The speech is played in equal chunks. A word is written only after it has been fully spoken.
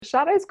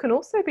shadows can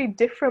also be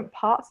different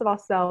parts of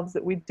ourselves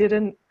that we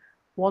didn't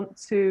want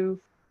to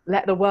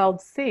let the world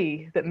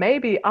see, that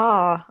maybe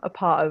are a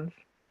part of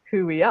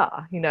who we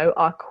are,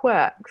 our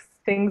quirks,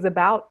 things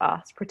about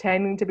us,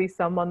 pretending to be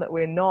someone that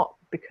we're not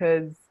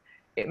because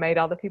it made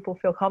other people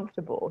feel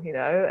comfortable,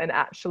 and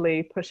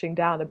actually pushing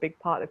down a big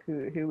part of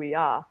who we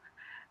are.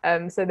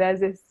 So there's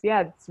this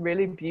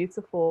really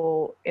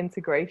beautiful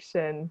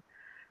integration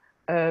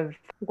of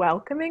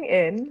welcoming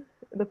in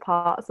the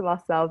parts of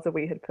ourselves that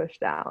we had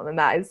pushed down. And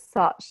that is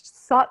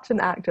such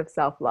an act of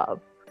self-love.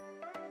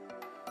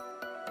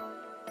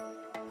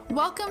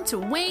 Welcome to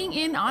Weighing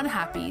In on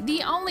Happy,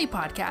 the only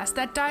podcast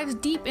that dives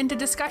deep into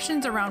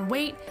discussions around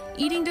weight,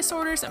 eating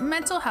disorders,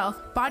 mental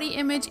health, body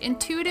image,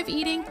 intuitive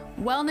eating,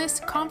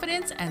 wellness,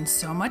 confidence, and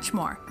so much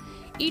more.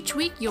 Each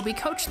week, you'll be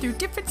coached through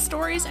different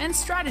stories and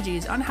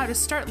strategies on how to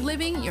start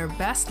living your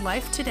best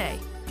life today.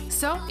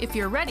 So, if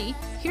you're ready,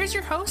 here's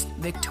your host,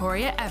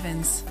 Victoria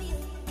Evans.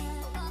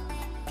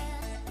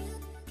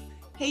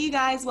 Hey you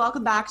guys,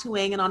 welcome back to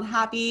Weighing In on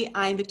Happy.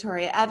 I'm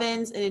Victoria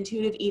Evans, an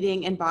intuitive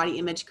eating and body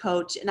image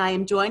coach, and I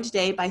am joined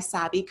today by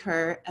Sabby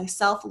Kerr, a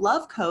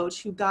self-love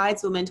coach who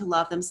guides women to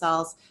love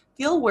themselves,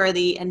 feel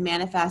worthy, and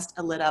manifest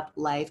a lit up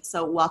life.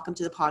 So welcome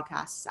to the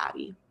podcast,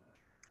 Sabby.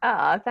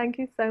 Thank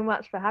you so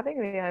much for having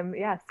me. I'm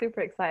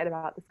super excited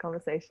about this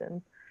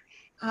conversation.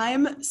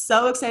 I'm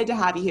so excited to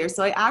have you here.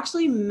 So I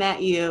actually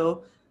met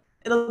you,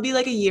 it'll be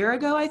like a year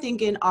ago, I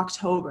think in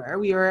October.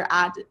 We were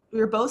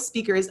both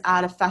speakers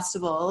at a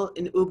festival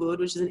in Ubud,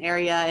 which is an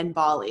area in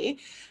Bali.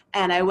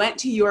 And I went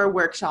to your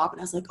workshop and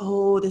I was like,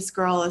 oh, this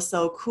girl is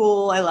so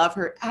cool. I love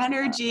her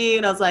energy.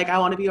 And I was like, I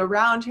want to be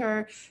around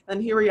her.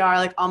 And here we are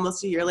like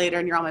almost a year later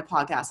and you're on my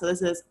podcast. So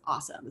this is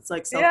awesome. It's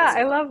like so yeah,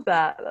 I love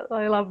that.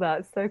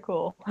 It's so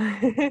cool.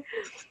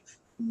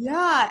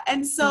 Yeah.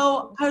 And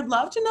so I would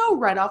love to know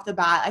right off the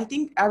bat, I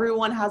think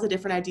everyone has a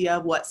different idea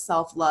of what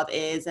self-love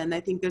is. And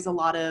I think there's a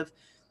lot of,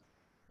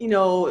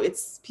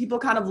 it's people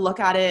kind of look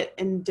at it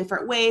in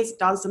different ways. It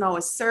doesn't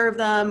always serve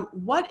them.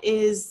 What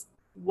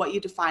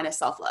you define as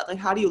self-love? Like,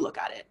 how do you look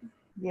at it?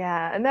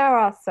 Yeah. And there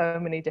are so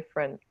many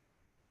different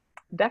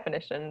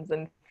definitions.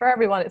 And for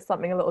everyone, it's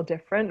something a little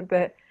different.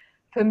 But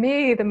for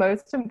me, the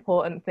most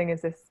important thing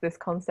is this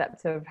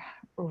concept of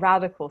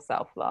radical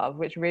self-love,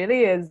 which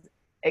really is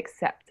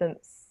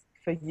acceptance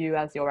for you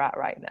as you're at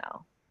right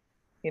now.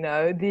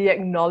 The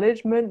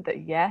acknowledgement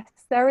that yes,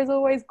 there is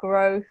always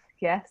growth,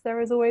 yes, there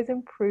is always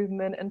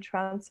improvement and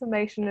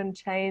transformation and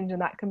change,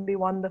 and that can be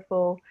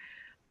wonderful,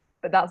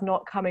 but that's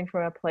not coming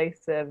from a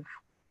place of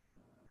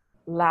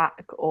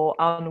lack or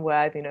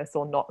unworthiness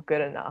or not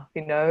good enough.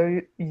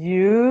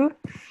 You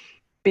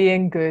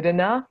being good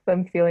enough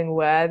and feeling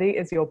worthy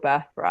is your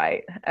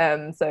birthright.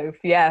 So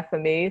for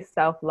me,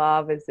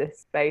 self-love is this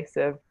space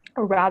of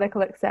a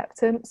radical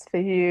acceptance for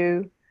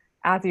you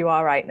as you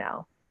are right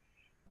now.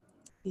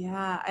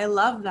 Yeah, I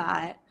love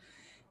that.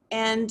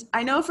 And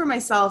I know for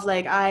myself,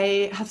 like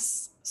I have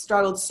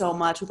struggled so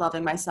much with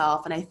loving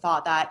myself. And I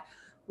thought that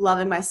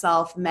loving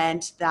myself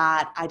meant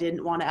that I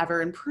didn't want to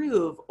ever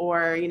improve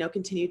or,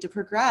 continue to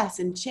progress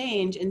and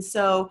change. And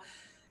so,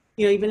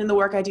 even in the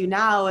work I do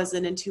now as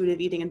an intuitive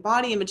eating and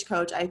body image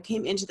coach, I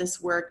came into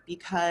this work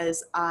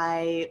because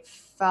I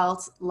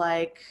felt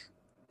like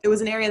it was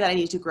an area that I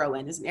needed to grow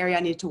in. It's an area I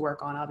needed to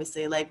work on,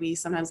 obviously. Like we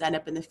sometimes end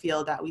up in the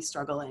field that we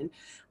struggle in.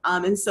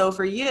 And so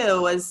for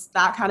you, was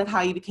that kind of how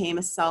you became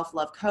a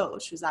self-love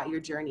coach? Was that your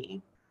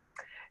journey?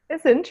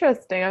 It's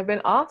interesting. I've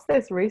been asked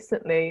this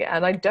recently,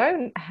 and I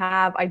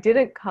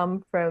didn't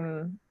come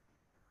from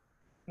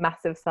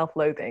massive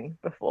self-loathing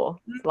before.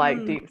 It's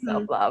like deep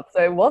self-love.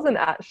 So it wasn't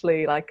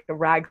actually like a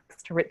rags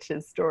to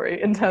riches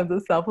story in terms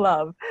of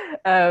self-love.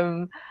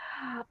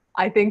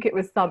 I think it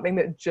was something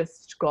that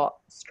just got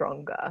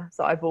stronger.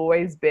 So I've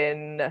always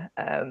been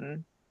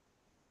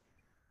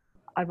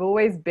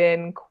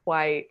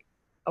quite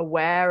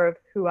aware of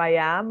who I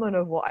am and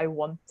of what I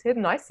wanted.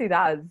 And I see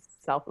that as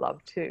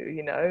self-love too,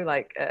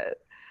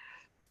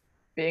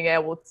 being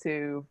able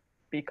to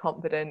be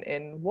confident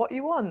in what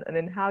you want and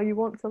in how you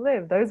want to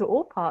live. Those are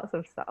all parts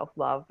of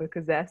self-love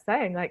because they're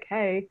saying like,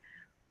 hey,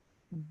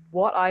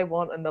 what I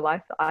want and the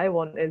life that I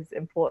want is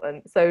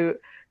important. So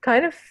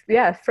kind of,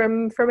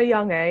 from a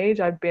young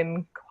age, I've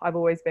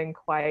always been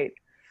quite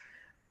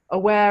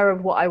aware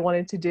of what I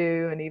wanted to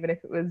do. And even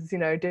if it was,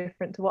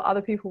 different to what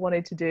other people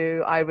wanted to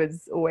do, I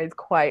was always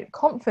quite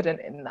confident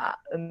in that.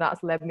 And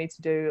that's led me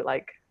to do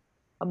like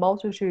a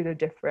multitude of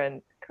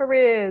different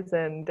careers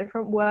and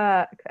different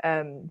work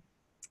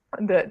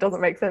that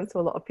doesn't make sense to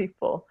a lot of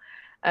people.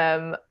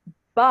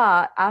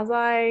 But as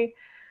I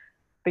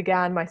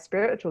began my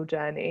spiritual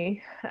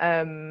journey,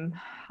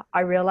 I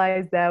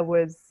realized there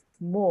was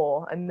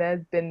more, and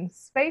there's been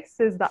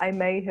spaces that I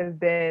may have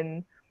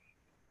been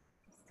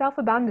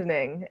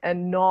self-abandoning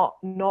and not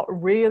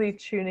really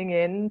tuning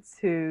in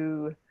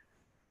to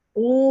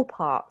all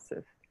parts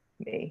of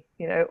me,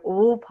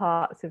 all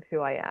parts of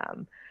who I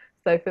am.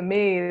 So for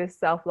me, this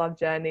self-love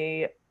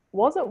journey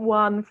wasn't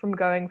one from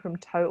going from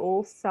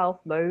total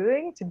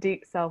self-loathing to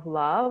deep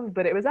self-love,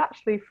 but it was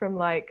actually from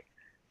like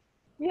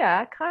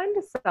yeah, kind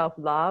of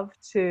self-love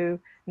to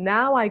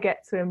now I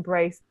get to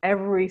embrace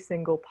every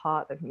single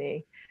part of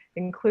me,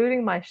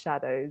 including my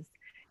shadows,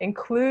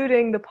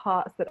 including the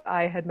parts that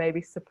I had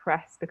maybe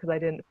suppressed because I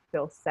didn't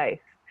feel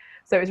safe.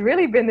 So it's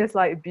really been this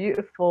like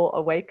beautiful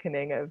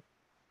awakening of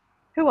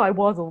who I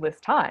was all this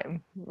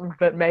time,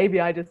 but maybe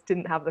I just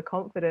didn't have the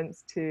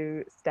confidence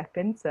to step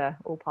into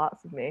all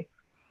parts of me.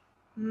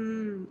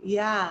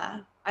 Yeah,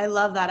 I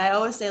love that. I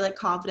always say like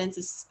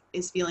confidence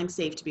is feeling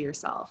safe to be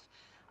yourself.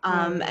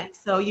 And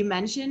so you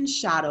mentioned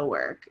shadow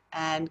work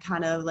and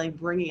kind of like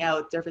bringing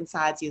out different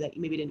sides of you that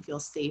you maybe didn't feel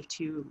safe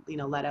to,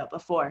 let out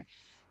before.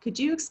 Could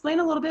you explain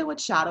a little bit what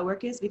shadow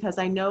work is? Because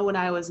I know when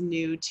I was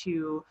new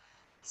to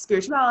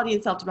spirituality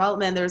and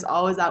self-development, there's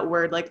always that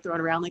word like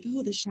thrown around like,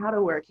 oh, the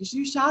shadow work, you should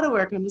do shadow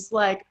work. I'm just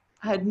like,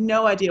 I had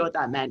no idea what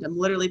that meant. I'm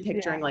literally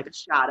picturing Yeah. like a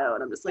shadow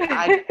and I'm just like,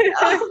 I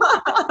don't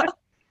know.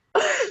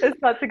 It's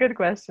such a good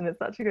question. It's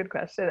such a good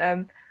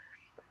question.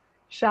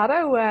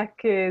 Shadow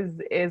work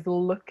is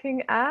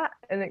looking at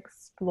and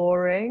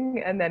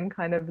exploring and then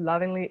kind of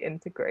lovingly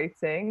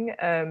integrating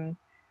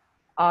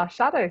our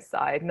shadow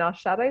side. And our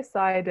shadow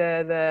side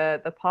are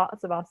the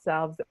parts of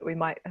ourselves that we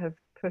might have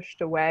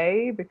pushed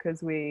away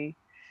because we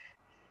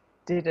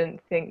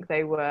didn't think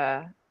they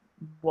were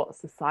what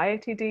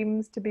society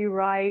deems to be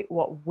right,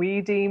 what we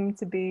deem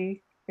to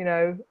be,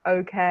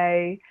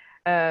 okay.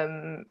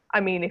 I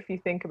mean, if you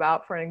think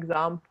about, for an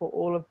example,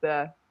 all of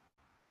the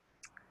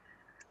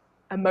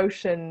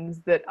emotions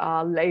that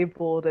are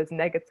labeled as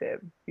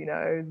negative,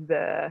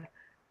 the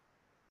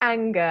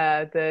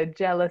anger, the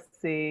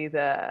jealousy,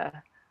 the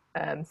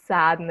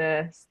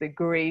sadness, the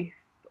grief,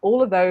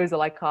 all of those are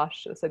like our,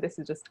 so this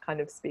is just kind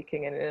of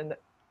speaking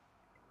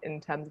in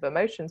terms of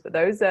emotions, but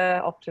those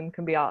are often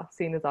can be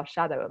seen as our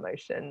shadow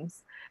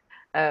emotions.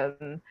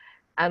 And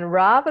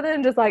rather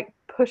than just like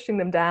pushing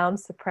them down,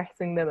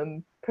 suppressing them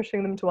and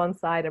pushing them to one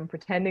side and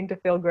pretending to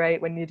feel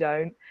great when you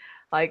don't,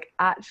 like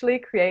actually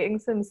creating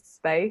some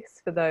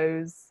space for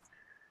those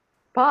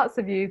parts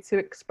of you to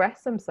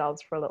express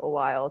themselves for a little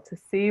while, to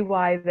see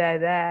why they're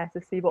there,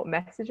 to see what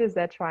messages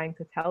they're trying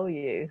to tell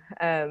you.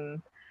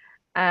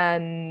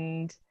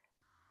 And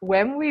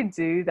when we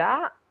do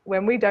that,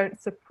 when we don't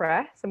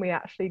suppress and we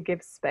actually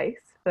give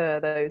space for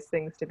those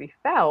things to be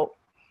felt,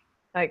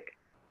 like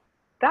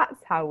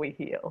that's how we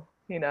heal.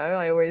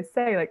 I always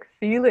say like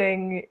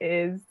feeling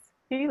is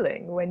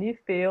healing. When you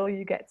feel,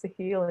 you get to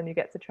heal and you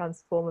get to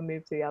transform and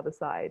move to the other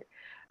side.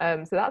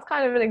 So that's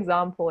kind of an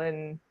example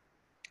in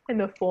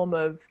the form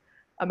of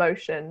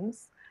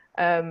emotions.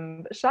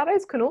 But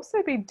shadows can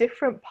also be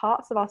different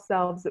parts of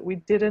ourselves that we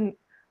didn't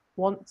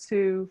want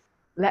to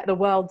let the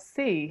world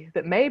see,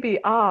 that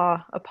maybe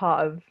are a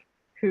part of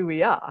who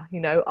we are,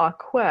 our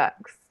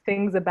quirks,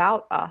 things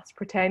about us,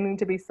 pretending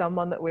to be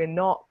someone that we're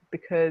not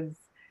because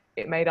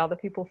it made other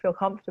people feel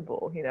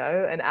comfortable,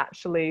 and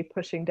actually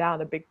pushing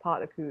down a big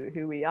part of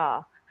who we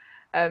are.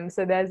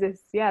 So there's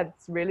this,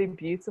 it's really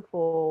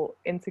beautiful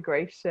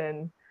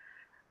integration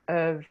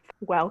of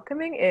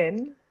welcoming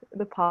in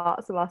the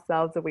parts of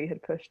ourselves that we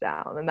had pushed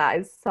down. And that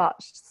is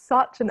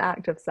such an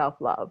act of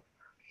self-love.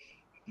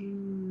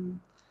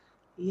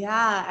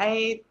 Yeah,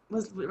 I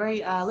was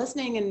very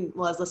listening and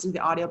was listening to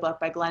the audiobook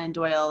by Glennon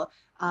Doyle,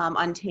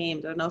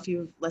 Untamed. I don't know if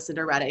you've listened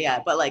or read it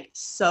yet, but like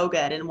so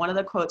good. And one of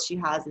the quotes she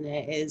has in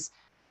it is,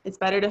 it's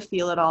better to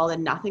feel it all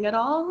than nothing at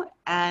all.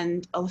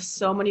 And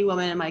so many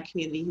women in my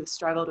community who've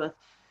struggled with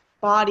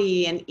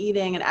body and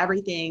eating and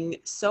everything,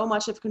 so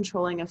much of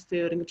controlling a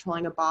food and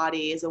controlling a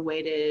body is a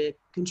way to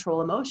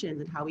control emotions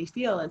and how we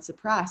feel and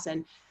suppress.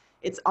 And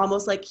it's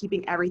almost like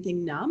keeping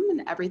everything numb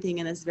and everything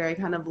in this very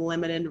kind of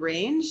limited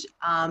range.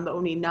 But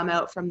when we numb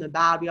out from the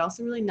bad, we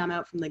also really numb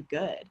out from the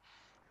good.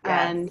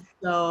 Yes. And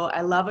so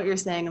I love what you're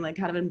saying and like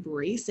kind of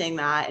embracing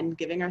that and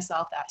giving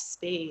ourselves that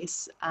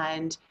space,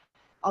 and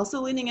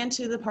also leaning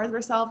into the parts of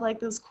ourselves like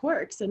those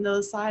quirks and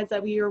those sides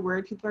that we are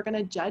worried people are going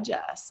to judge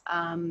us.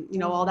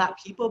 All that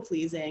people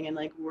pleasing and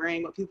like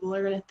worrying what people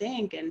are going to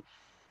think. And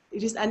we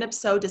just end up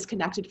so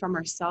disconnected from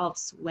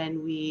ourselves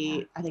when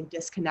we, I think,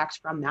 disconnect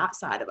from that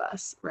side of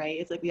us, right?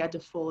 It's like we had to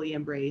fully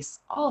embrace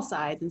all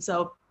sides. And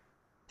so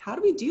how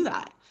do we do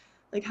that?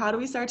 Like, how do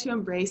we start to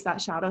embrace that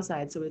shadow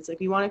side? So it's like,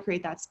 we want to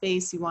create that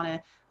space, we want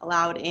to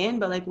allow it in,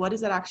 but like, what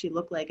does that actually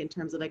look like in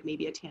terms of like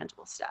maybe a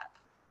tangible step?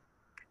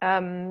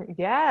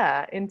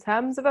 In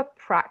terms of a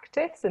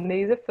practice, and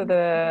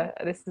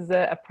this is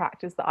a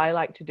practice that I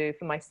like to do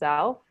for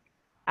myself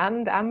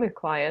and with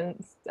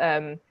clients,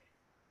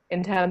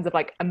 in terms of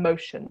like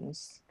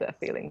emotions that are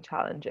feeling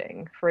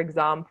challenging. For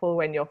example,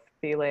 when you're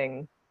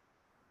feeling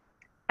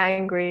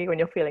angry, when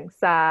you're feeling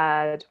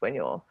sad, when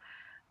you're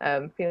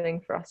feeling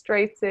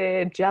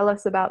frustrated,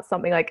 jealous about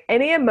something, like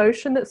any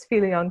emotion that's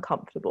feeling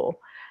uncomfortable.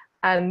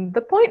 And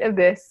the point of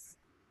this,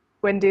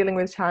 when dealing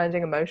with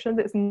challenging emotions,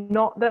 it's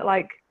not that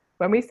like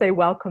when we say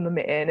welcome them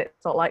in,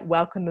 it's not like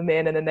welcome them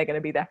in and then they're going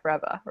to be there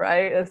forever,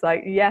 right? It's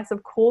like, yes,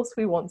 of course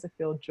we want to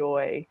feel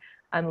joy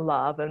and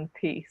love and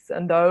peace,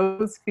 and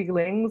those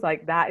feelings,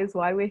 like that is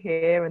why we're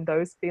here, and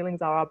those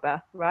feelings are our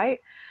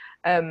birthright.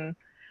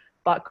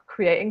 but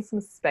creating some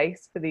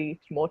space for the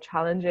more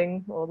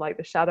challenging or like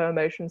the shadow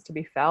emotions to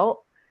be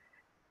felt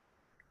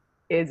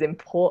is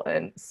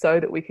important so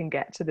that we can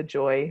get to the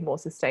joy more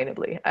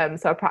sustainably.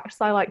 So a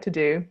practice I like to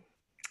do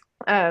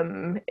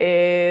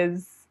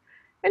is,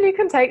 and you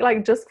can take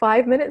like just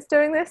 5 minutes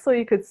doing this, or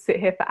you could sit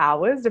here for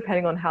hours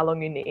depending on how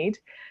long you need.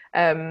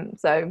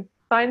 So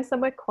find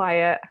somewhere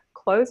quiet,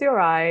 close your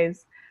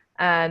eyes,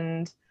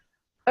 and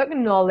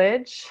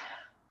acknowledge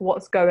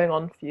what's going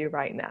on for you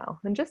right now,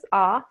 and just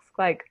ask,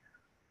 like,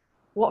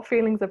 what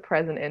feelings are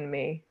present in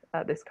me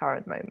at this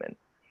current moment,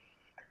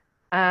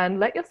 and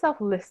let yourself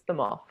list them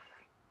off.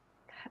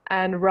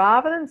 And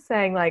rather than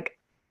saying like,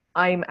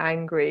 I'm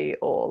angry,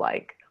 or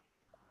like,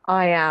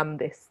 I am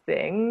this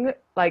thing,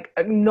 like,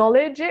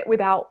 acknowledge it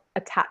without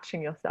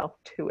attaching yourself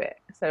to it.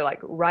 So like,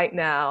 right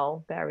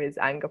now there is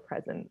anger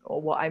present,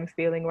 or what I'm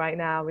feeling right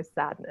now is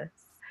sadness.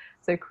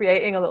 So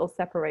creating a little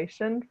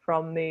separation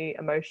from the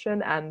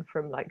emotion and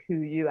from like who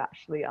you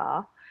actually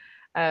are.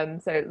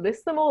 So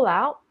list them all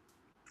out.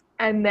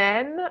 And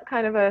then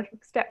kind of a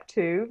step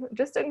 2,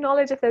 just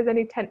acknowledge if there's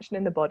any tension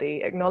in the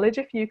body. Acknowledge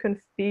if you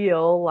can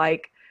feel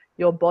like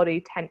your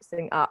body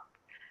tensing up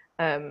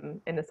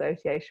in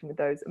association with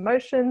those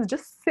emotions.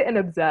 Just sit and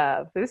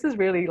observe. This is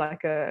really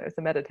like it's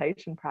a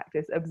meditation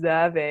practice,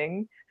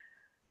 observing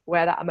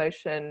where that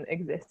emotion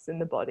exists in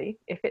the body,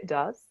 if it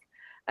does.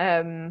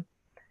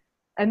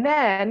 And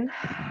then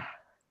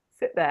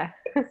sit there.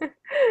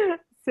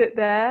 Sit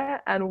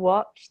there and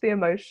watch the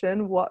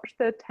emotion, watch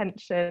the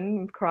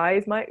tension.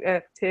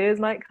 Tears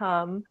might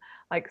come.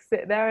 Like,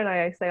 sit there, and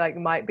I say, like, it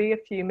might be a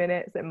few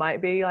minutes, it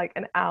might be like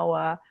an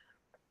hour.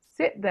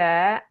 Sit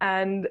there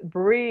and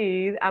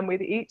breathe, and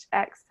with each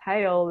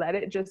exhale, let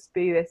it just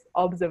be this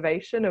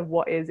observation of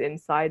what is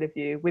inside of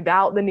you,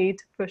 without the need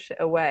to push it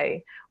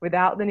away,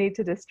 without the need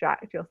to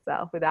distract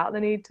yourself, without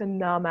the need to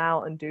numb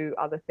out and do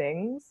other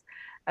things.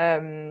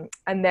 And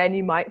then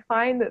you might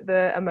find that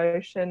the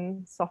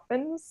emotion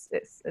softens,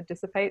 it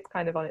dissipates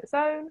kind of on its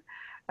own.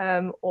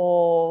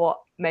 Or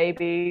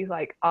maybe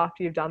like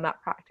after you've done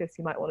that practice,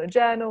 you might want to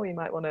journal, you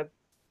might want to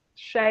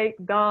shake,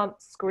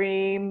 dance,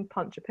 scream,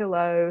 punch a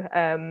pillow.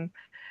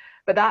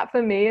 But that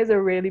for me is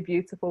a really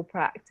beautiful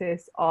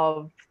practice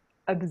of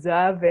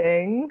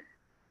observing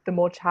the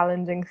more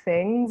challenging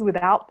things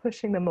without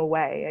pushing them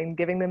away and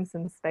giving them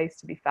some space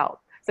to be felt.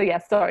 So yeah,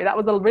 sorry, that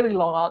was a really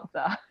long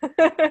answer.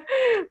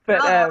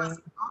 But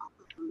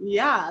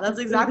yeah, that's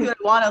exactly what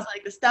I want. I was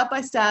like, the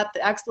step-by-step,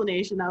 the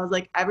explanation, that was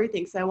like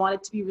everything. So I want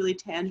it to be really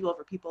tangible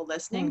for people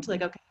listening to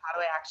like, okay, how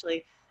do I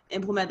actually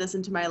implement this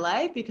into my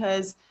life?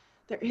 Because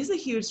there is a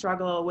huge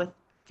struggle with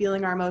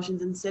feeling our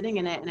emotions and sitting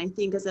in it. And I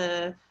think as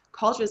a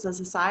culture, as a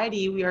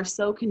society, we are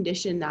so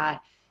conditioned that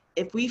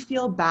if we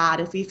feel bad,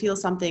 if we feel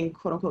something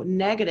quote unquote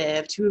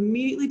negative, to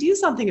immediately do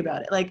something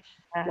about it. Like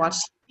watch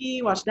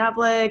TV, watch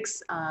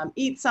Netflix,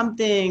 eat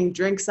something,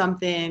 drink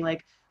something.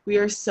 Like, we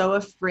are so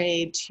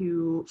afraid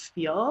to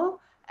feel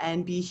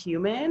and be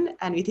human.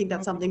 And we think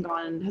that something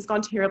has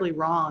gone terribly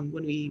wrong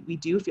when we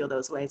do feel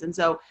those ways. And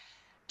so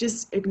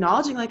just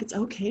acknowledging, like, it's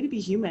okay to be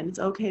human. It's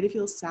okay to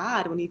feel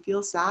sad. When you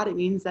feel sad, it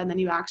means then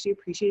you actually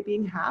appreciate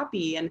being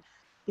happy. And,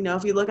 you know,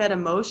 if you look at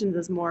emotions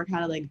as more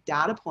kind of like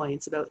data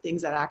points about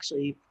things that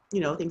actually, you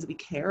know, things that we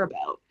care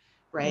about,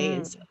 right?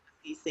 Instead of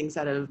these things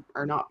that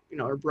are not, you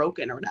know, are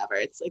broken or whatever.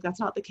 It's like, that's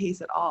not the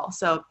case at all.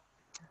 So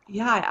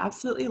yeah, I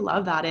absolutely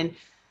love that. And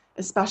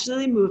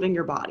especially moving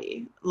your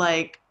body,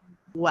 like,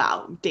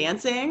 wow,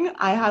 dancing.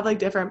 I have like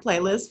different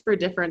playlists for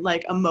different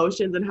like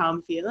emotions and how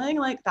I'm feeling.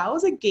 Like, that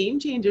was a game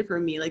changer for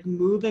me, like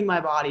moving my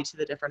body to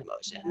the different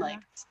emotion. Like,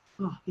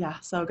 oh yeah,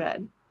 so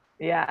good.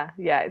 Yeah,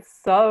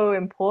 it's so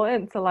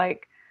important to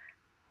like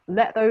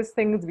let those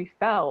things be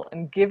felt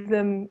and give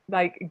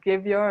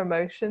your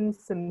emotions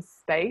some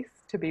space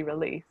to be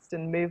released,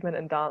 and movement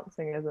and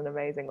dancing is an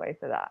amazing way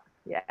for that.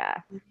 Yeah.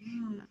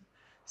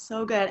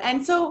 So good.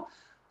 And so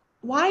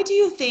why do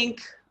you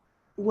think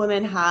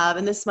women have,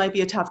 and this might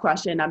be a tough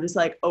question, I'm just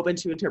like open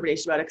to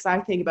interpretation about it because I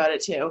think about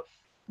it too.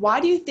 Why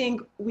do you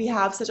think we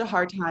have such a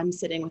hard time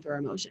sitting with our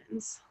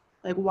emotions?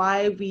 Like,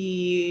 why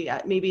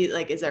maybe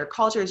like, is our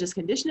culture just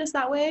conditioned us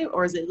that way?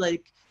 Or is it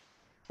like,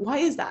 why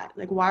is that?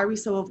 Like, why are we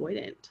so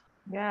avoidant?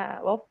 Yeah,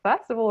 well,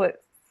 first of all, it's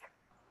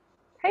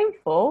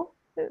painful.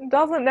 It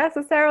doesn't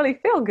necessarily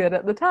feel good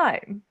at the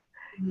time,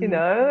 you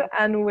know,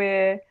 and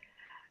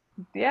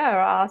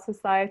our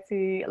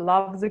society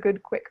loves a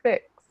good quick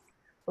fix,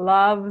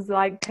 loves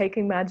like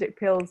taking magic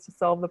pills to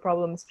solve the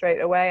problem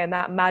straight away. And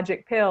that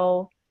magic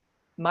pill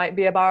might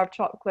be a bar of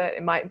chocolate,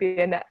 it might be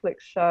a Netflix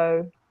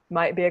show,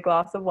 might be a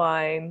glass of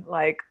wine,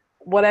 like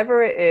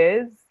whatever it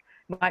is,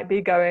 might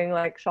be going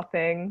like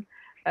shopping.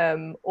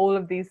 All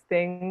of these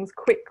things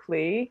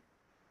quickly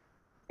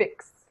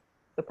fix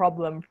the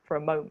problem for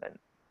a moment,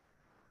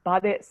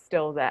 but it's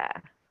still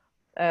there.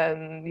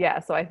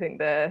 So I think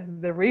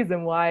the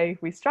reason why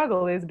we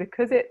struggle is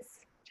because it's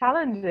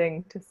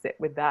challenging to sit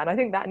with that. And I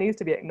think that needs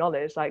to be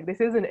acknowledged. Like,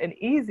 this isn't an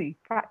easy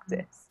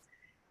practice.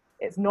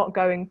 It's not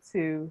going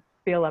to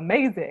feel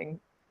amazing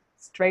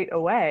straight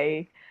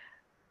away.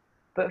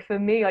 But for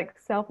me, like,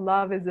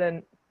 self-love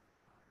isn't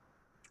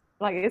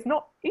like it's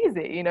not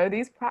easy, you know,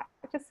 these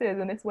practices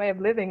and this way of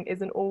living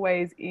isn't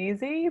always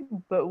easy,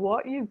 but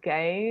what you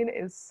gain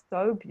is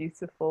so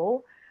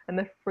beautiful, and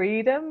the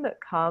freedom that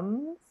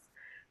comes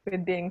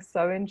with being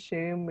so in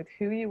tune with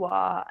who you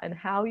are and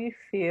how you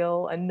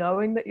feel and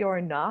knowing that you're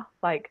enough,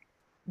 like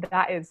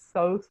that is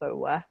so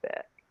worth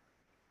it.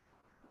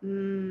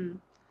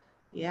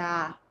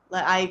 Yeah,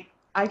 like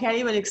I can't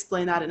even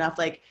explain that enough.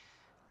 Like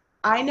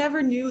I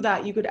never knew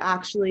that you could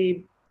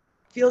actually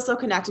feel so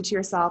connected to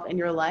yourself in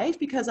your life,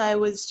 because I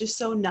was just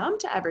so numb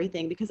to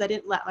everything, because I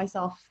didn't let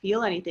myself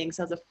feel anything.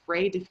 So I was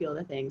afraid to feel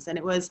the things. And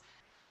it was,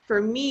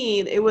 for me,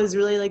 it was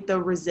really like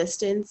the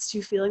resistance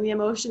to feeling the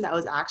emotion that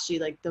was actually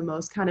like the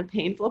most kind of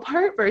painful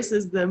part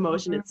versus the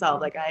emotion itself.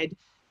 Like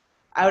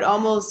I would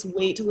almost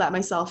wait to let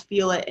myself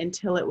feel it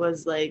until it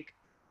was like,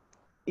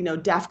 you know,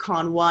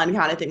 DEFCON 1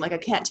 kind of thing. Like I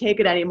can't take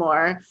it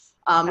anymore.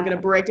 I'm going to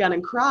break down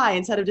and cry,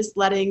 instead of just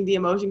letting the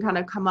emotion kind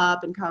of come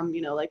up and come,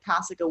 you know, like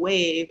pass like a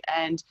wave,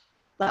 and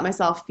let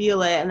myself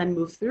feel it and then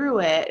move through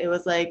it. It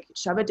was like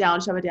shove it down,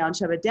 shove it down,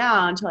 shove it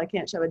down until I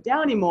can't shove it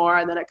down anymore.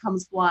 And then it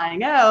comes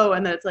flying out.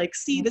 And then it's like,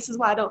 see, this is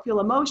why I don't feel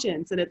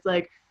emotions. And it's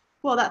like,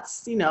 well,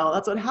 that's, you know,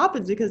 that's what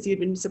happens because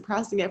you've been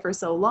suppressing it for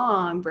so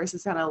long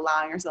versus kind of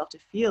allowing yourself to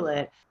feel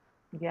it.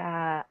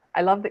 Yeah,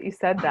 I love that you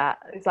said that.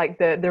 It's like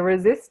the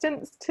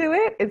resistance to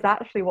it is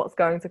actually what's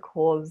going to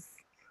cause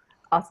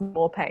us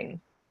more pain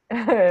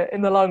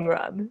in the long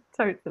run.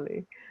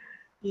 Totally.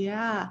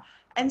 Yeah.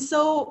 And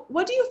so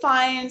what do you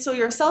find? So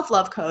you're a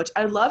self-love coach.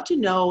 I'd love to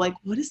know, like,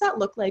 what does that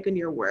look like in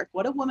your work?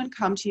 What do women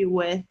come to you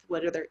with?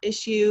 What are their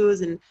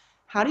issues? And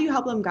how do you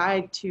help them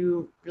guide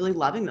to really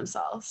loving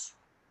themselves?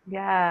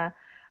 Yeah.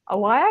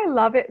 Why I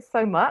love it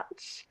so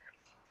much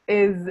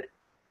is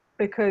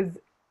because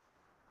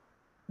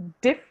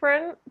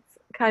different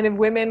kind of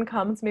women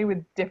come to me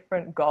with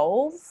different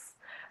goals.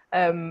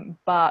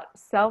 But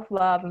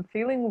self-love and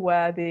feeling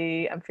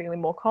worthy and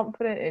feeling more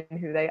confident in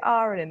who they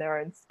are and in their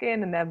own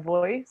skin and their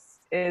voice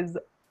is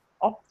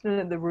often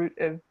at the root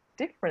of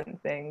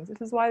different things. This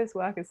is why this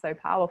work is so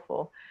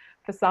powerful.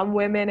 For some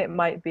women, it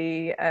might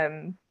be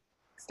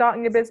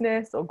starting a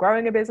business or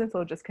growing a business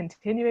or just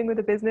continuing with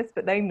a business,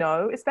 but they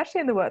know,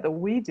 especially in the work that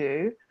we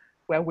do,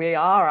 where we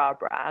are our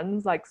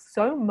brands, like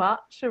so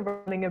much of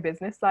running a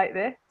business like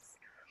this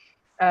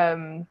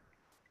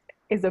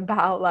is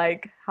about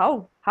like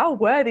how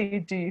worthy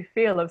do you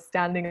feel of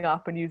standing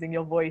up and using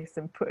your voice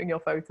and putting your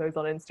photos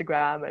on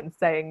Instagram and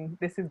saying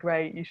this is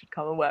great, you should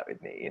come and work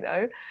with me, you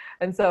know.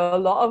 And so a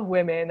lot of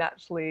women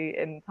actually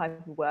in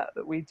type of work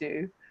that we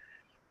do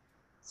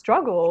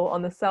struggle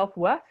on the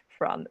self-worth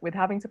front with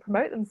having to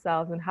promote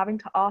themselves and having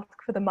to ask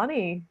for the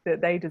money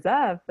that they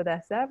deserve for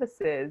their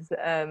services.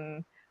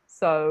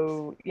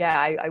 So yeah,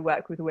 I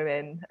work with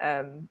women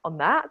on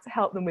that to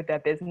help them with their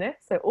business.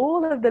 So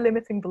all of the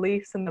limiting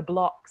beliefs and the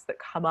blocks that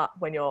come up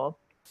when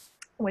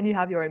you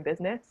have your own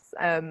business.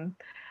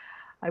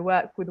 I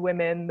work with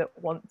women that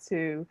want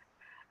to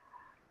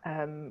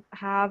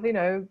have, you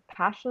know,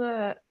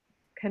 passionate,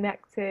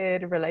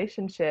 connected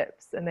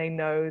relationships, and they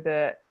know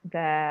that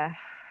their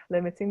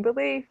limiting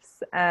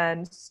beliefs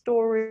and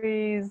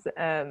stories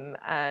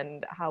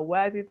and how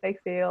worthy they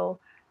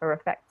feel are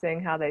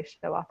affecting how they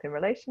show up in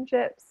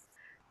relationships.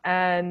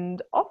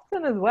 And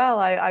often as well,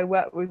 I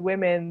work with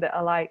women that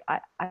are like, I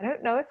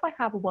don't know if I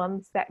have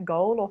one set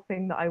goal or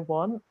thing that I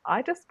want.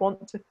 I just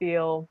want to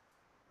feel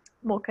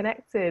more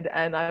connected,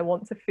 and I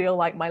want to feel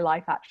like my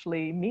life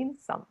actually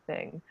means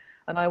something,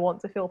 and I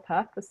want to feel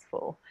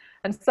purposeful.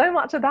 And so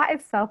much of that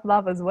is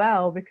self-love as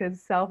well,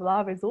 because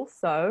self-love is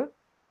also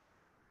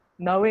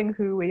knowing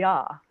who we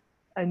are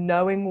and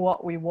knowing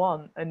what we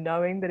want and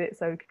knowing that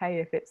it's okay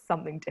if it's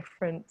something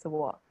different to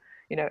what,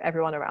 you know,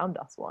 everyone around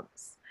us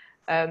wants.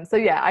 So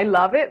yeah, I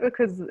love it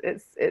because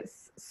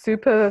it's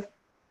super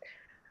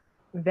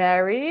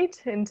varied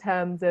in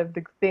terms of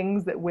the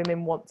things that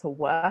women want to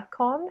work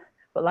on,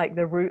 but like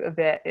the root of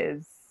it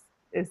is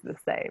the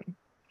same.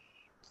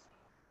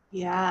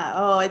 Yeah.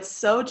 Oh, it's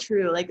so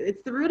true. Like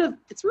it's the root of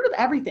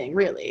everything,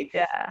 really.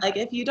 Yeah. Like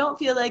if you don't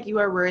feel like you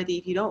are worthy,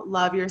 if you don't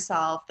love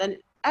yourself, then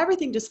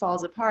everything just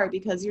falls apart,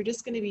 because you're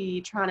just going to be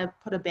trying to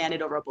put a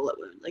band-aid over a bullet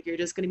wound. Like you're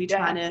just going to be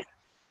trying to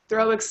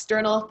throw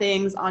external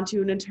things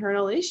onto an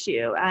internal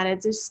issue. And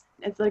it's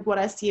like what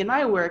I see in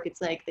my work.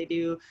 It's like they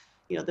do,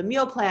 you know, the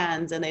meal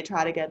plans, and they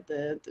try to get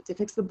to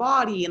fix the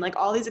body and like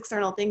all these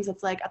external things.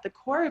 It's like at the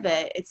core of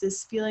it, it's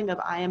this feeling of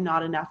I am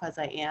not enough as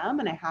I am,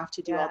 and I have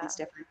to do all these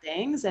different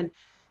things. And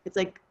it's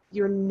like,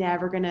 you're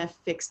never going to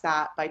fix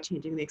that by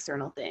changing the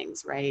external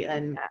things. Right.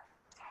 And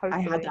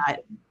totally. I had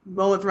that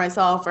moment for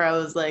myself where I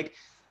was like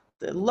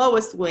the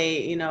lowest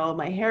weight, you know,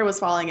 my hair was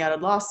falling out, I'd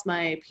lost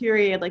my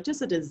period, like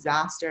just a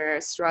disaster,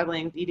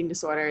 struggling with eating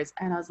disorders.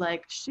 And I was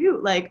like,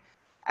 shoot, like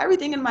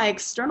everything in my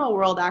external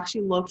world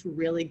actually looked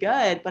really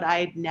good, but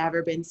I'd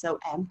never been so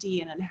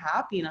empty and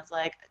unhappy. And I was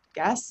like, I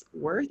guess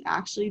worth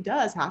actually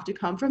does have to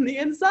come from the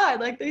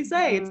inside. Like they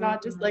say, it's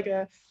not just like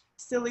a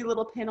silly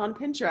little pin on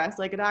Pinterest.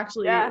 Like it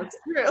actually looks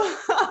true.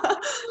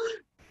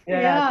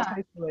 Yeah,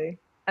 totally.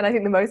 And I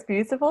think the most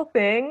beautiful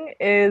thing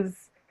is,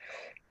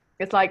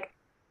 it's like,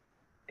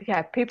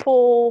 yeah,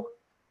 people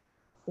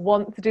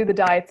want to do the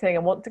dieting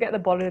and want to get the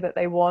body that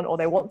they want, or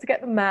they want to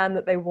get the man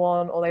that they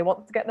want, or they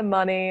want to get the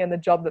money and the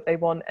job that they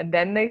want, and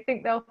then they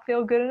think they'll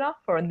feel good enough,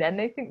 and then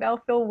they think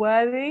they'll feel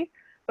worthy.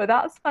 But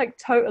that's like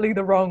totally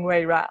the wrong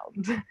way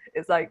round.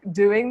 It's like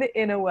doing the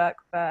inner work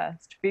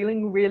first,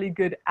 feeling really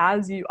good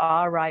as you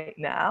are right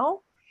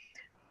now,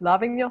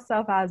 loving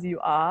yourself as you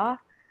are.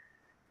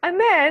 And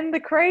then the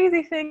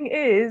crazy thing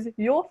is,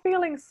 you're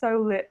feeling so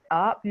lit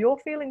up, you're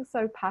feeling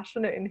so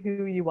passionate in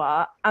who you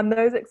are, and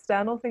those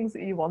external things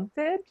that you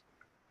wanted,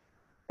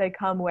 they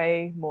come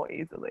way more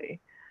easily.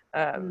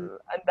 And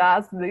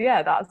that's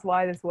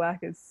why this work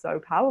is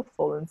so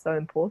powerful and so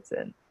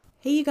important.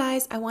 Hey, you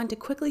guys, I wanted to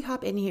quickly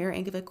hop in here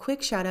and give a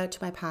quick shout out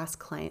to my past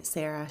client,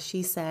 Sarah.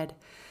 She said,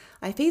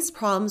 I faced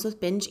problems with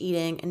binge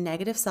eating and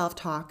negative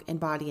self-talk and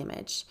body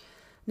image.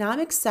 Now I'm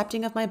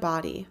accepting of my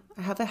body.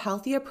 I have a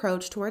healthy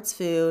approach towards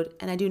food,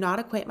 and I do not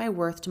equate my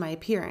worth to my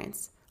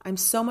appearance. I'm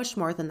so much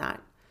more than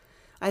that.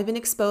 I've been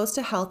exposed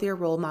to healthier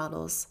role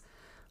models.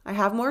 I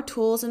have more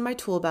tools in my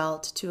tool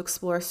belt to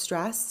explore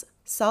stress,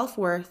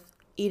 self-worth,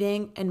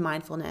 eating, and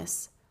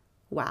mindfulness.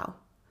 Wow.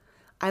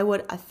 I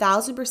would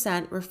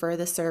 1,000% refer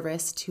this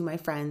service to my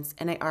friends,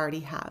 and I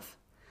already have.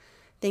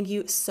 Thank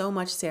you so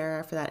much,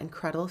 Sarah, for that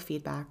incredible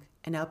feedback.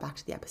 And now back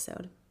to the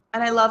episode.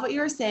 And I love what you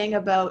were saying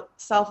about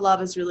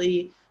self-love is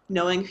really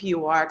knowing who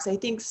you are. Because I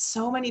think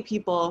so many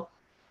people,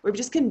 we've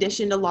just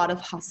conditioned a lot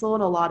of hustle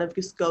and a lot of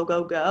just go,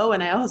 go, go.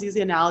 And I always use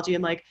the analogy,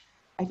 and like,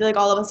 I feel like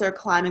all of us are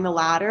climbing the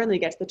ladder and they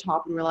get to the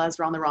top and realize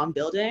we're on the wrong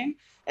building.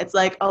 It's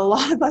like a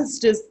lot of us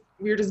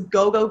we're just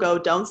go, go, go.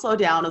 Don't slow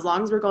down as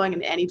long as we're going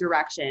in any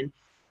direction.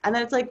 And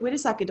then it's like, wait a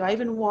second, do I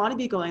even want to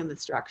be going in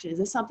this direction? Is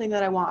this something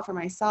that I want for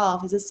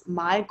myself? Is this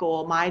my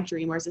goal, my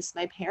dream, or is this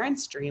my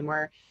parents' dream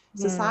or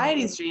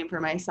society's dream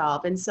for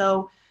myself? And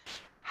so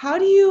how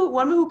do you,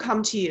 women who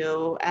come to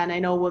you, and I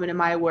know women in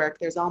my work,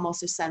 there's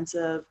almost a sense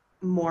of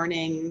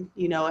mourning,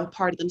 a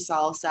part of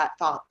themselves that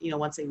thought,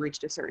 once they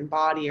reached a certain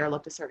body or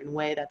looked a certain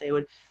way that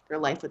their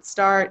life would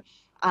start.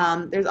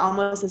 There's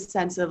almost a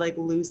sense of like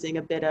losing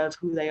a bit of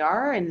who they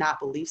are in that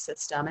belief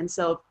system. And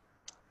so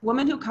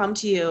women who come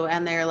to you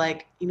and they're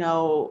like,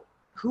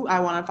 who I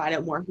want to find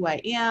out more who I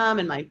am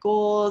and my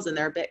goals, and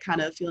they're a bit kind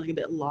of feeling a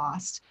bit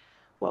lost,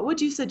 what would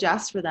you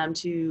suggest for them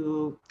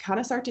to kind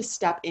of start to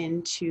step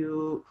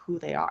into who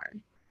they are?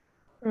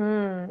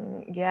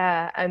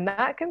 Yeah, and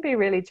that can be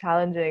really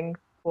challenging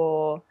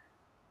for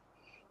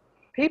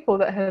people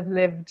that have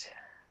lived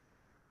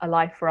a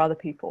life for other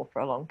people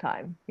for a long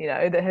time,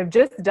 that have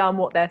just done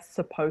what they're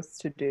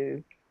supposed to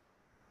do.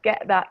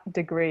 Get that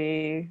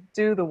degree,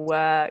 do the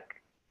work,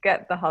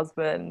 get the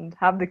husband,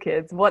 have the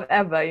kids,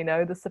 whatever,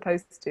 the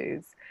supposed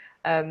tos.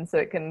 So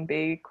it can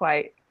be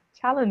quite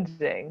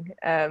challenging.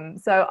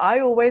 So I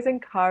always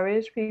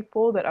encourage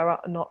people that are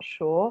not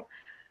sure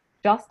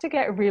just to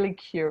get really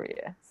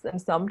curious.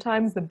 And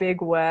sometimes the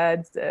big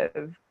words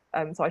of,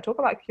 so I talk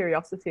about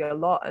curiosity a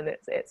lot, and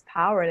its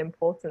power and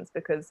importance,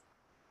 because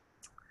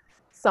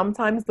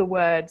sometimes the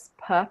words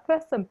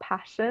purpose and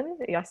passion,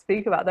 I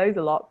speak about those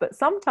a lot, but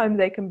sometimes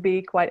they can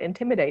be quite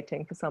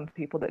intimidating for some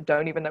people that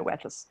don't even know where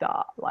to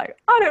start. Like,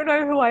 I don't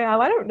know who I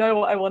am. I don't know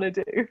what I want to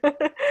do.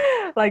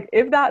 Like,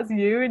 if that's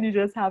you and you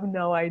just have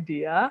no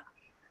idea,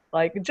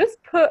 like,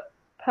 just put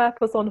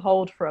purpose on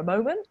hold for a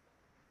moment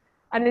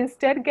and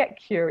instead get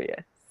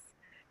curious.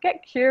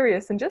 Get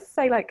curious and just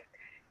say, like,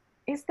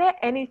 is there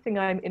anything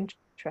I'm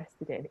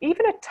interested in?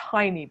 Even a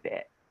tiny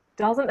bit.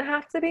 Doesn't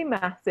have to be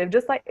massive.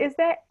 Just like, is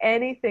there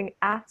anything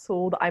at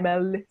all that I'm a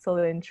little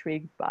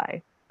intrigued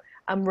by?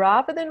 And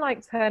rather than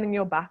like turning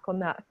your back on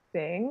that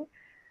thing,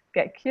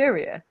 get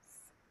curious,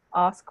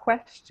 ask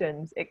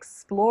questions,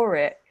 explore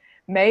it.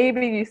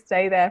 Maybe you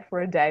stay there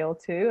for a day or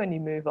two and you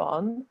move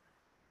on.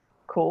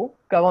 Cool.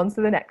 Go on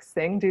to the next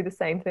thing. Do the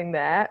same thing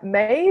there.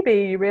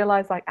 Maybe you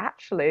realize, like,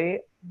 actually,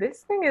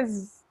 this thing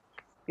is,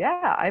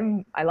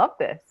 I love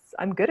this.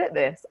 I'm good at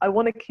this. I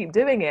want to keep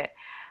doing it.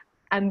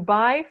 And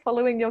by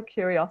following your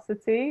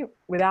curiosity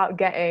without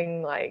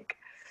getting like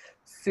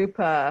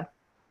super,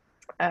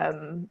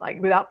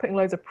 without putting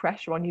loads of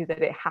pressure on you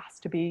that it has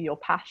to be your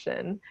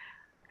passion,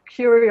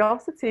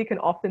 curiosity can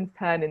often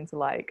turn into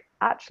like,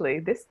 actually,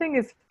 this thing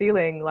is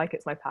feeling like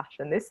it's my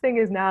passion. This thing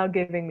is now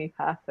giving me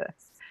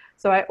purpose.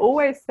 So I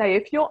always say,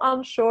 if you're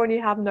unsure and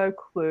you have no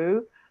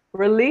clue,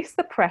 release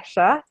the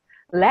pressure,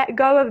 let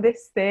go of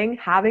this thing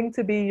having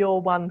to be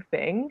your one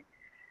thing,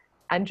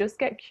 and just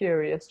get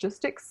curious,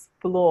 just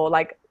explore,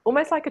 like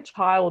almost like a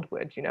child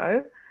would,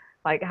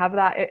 like have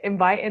that,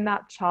 invite in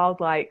that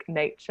childlike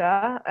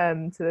nature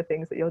to the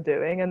things that you're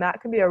doing. And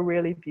that can be a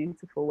really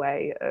beautiful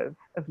way of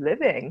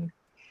living.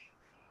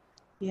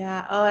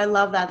 Yeah. Oh, I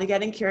love that. The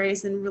getting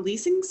curious and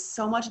releasing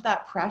so much of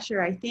that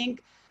pressure. I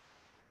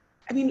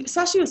mean,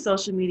 especially with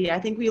social media, I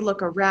think we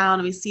look around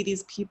and we see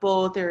these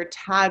people with their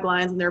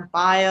taglines and their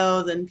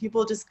bios, and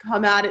people just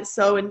come at it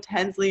so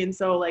intensely. And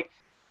so like,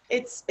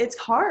 it's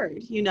hard,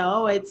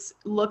 it's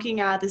looking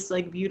at this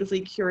like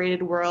beautifully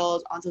curated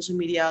world on social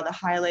media, the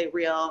highlight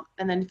reel,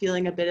 and then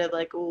feeling a bit of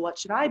like, well, what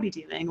should I be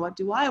doing? What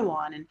do I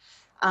want? And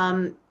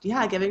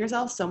yeah, giving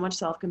yourself so much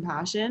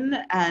self-compassion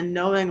and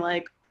knowing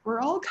like we're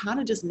all kind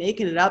of just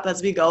making it up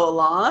as we go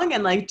along,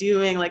 and like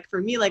doing, like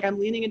for me, like I'm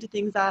leaning into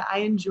things that I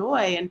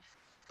enjoy and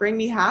bring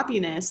me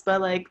happiness,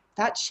 but like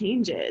that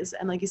changes.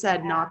 And like you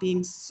said, not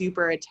being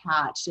super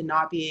attached and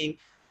not being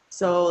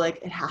so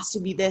like it has to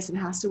be this and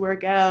has to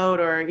work out,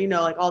 or you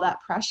know, like all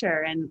that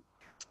pressure. And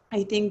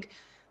I think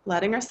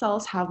letting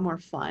ourselves have more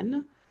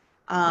fun.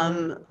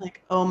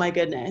 Like, oh my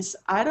goodness.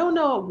 I don't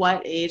know at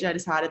what age I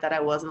decided that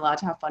I wasn't allowed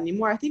to have fun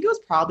anymore. I think it was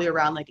probably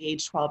around like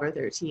age 12 or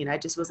 13. I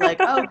just was like,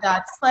 oh,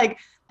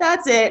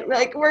 that's it.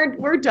 Like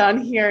we're done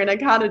here. And I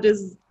kind of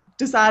just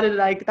decided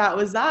like that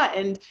was that.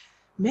 And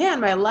man,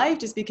 my life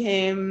just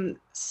became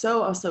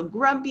I was so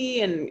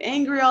grumpy and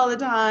angry all the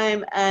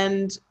time.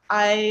 And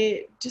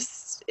it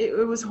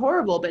was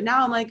horrible. But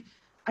now I'm like,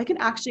 I can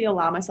actually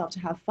allow myself to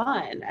have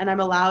fun, and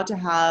I'm allowed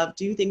to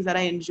do things that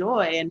I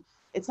enjoy. And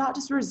it's not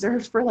just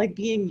reserved for like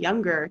being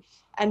younger.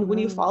 And when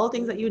you follow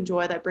things that you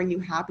enjoy that bring you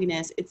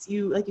happiness, it's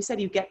you, like you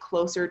said, you get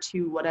closer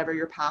to whatever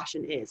your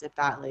passion is, if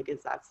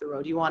that's the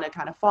road you want to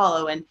kind of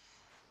follow.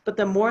 But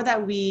the more that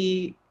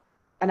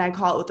and I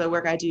call it with the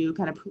work I do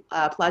kind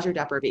of pleasure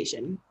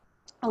deprivation.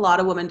 A lot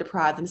of women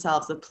deprive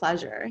themselves of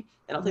pleasure.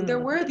 They don't think they're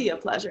worthy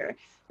of pleasure.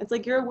 It's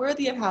like, you're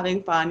worthy of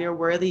having fun. You're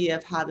worthy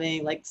of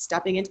having, like,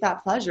 stepping into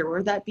that pleasure,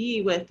 whether that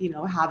be with, you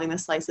know, having a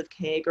slice of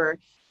cake, or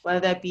whether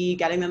that be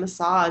getting the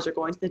massage or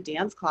going to the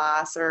dance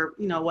class, or,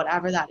 you know,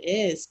 whatever that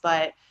is.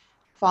 But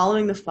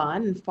following the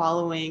fun and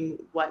following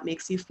what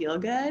makes you feel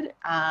good,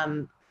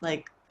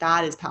 like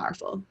that is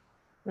powerful.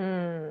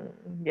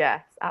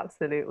 Yes,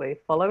 absolutely.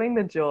 Following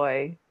the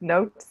joy,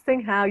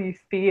 noticing how you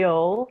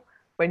feel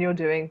when you're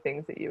doing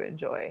things that you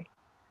enjoy.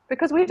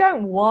 Because we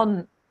don't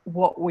want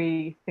what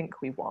we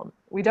think we want.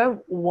 We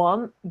don't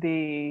want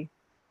the,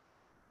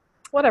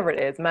 whatever it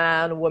is,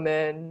 man,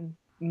 woman,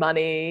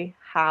 money,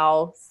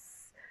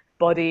 house,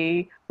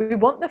 body. We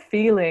want the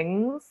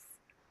feelings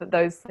that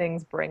those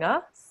things bring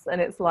us. And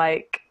it's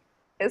like,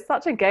 it's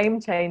such a game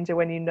changer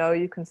when you know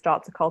you can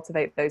start to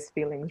cultivate those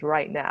feelings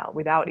right now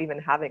without even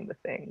having the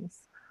things.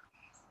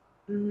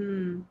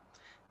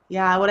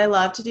 Yeah, what I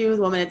love to do with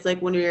women, it's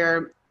like when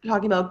you're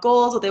talking about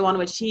goals, what they want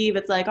to achieve,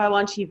 it's like, oh, I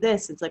want to achieve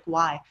this. It's like,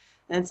 why?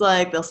 And it's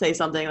like, they'll say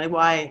something like,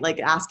 why?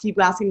 Like,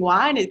 keep asking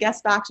why. And it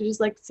gets back to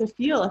just like to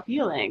feel a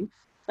feeling.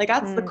 Like,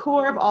 that's the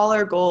core of all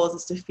our goals,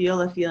 is to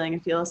feel a feeling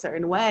and feel a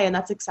certain way. And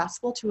that's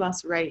accessible to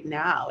us right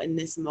now in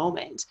this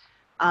moment.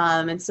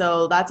 And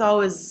so that's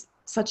always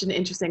such an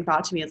interesting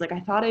thought to me. It's like,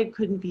 I thought I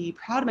couldn't be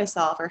proud of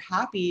myself or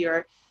happy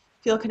or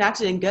feel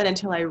connected and good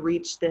until I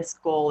reached this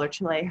goal or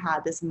till I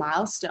had this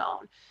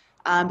milestone.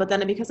 But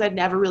then because I'd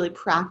never really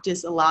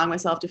practiced allowing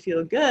myself to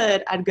feel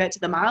good, I'd get to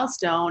the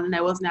milestone and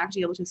I wasn't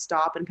actually able to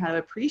stop and kind of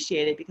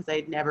appreciate it because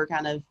I'd never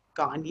kind of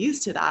gotten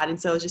used to that.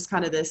 And so it's just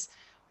kind of this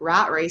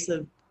rat race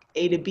of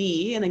A to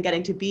B, and then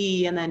getting to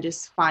B, and then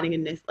just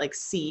finding a like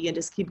C, and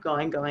just keep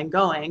going.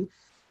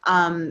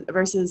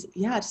 Versus,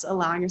 yeah, just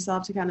allowing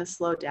yourself to kind of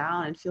slow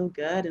down and feel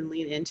good and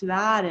lean into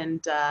that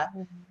and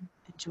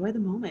enjoy the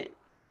moment.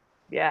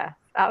 Yeah,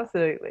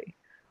 absolutely.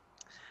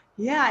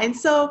 Yeah. And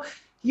so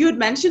you had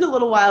mentioned a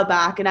little while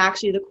back, and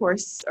actually the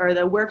course or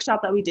the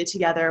workshop that we did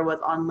together was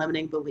on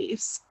limiting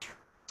beliefs.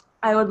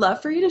 I would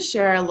love for you to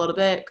share a little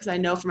bit, because I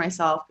know for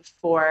myself,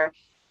 before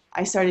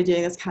I started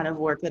doing this kind of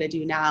work that I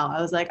do now,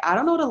 I was like, I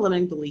don't know what a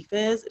limiting belief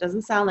is. It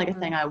doesn't sound like a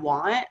thing I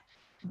want,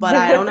 but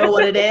I don't know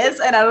what it is,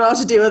 and I don't know what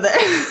to do with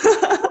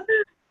it.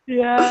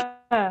 Yeah,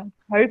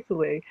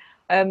 totally.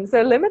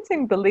 So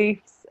limiting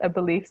beliefs are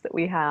beliefs that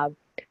we have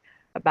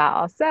about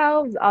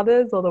ourselves,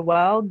 others, or the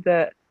world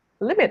that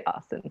limit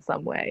us in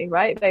some way,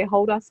 right? They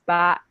hold us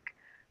back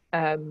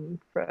from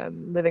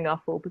living our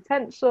full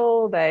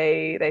potential.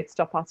 They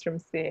stop us from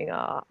seeing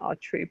our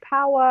true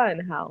power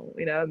and how,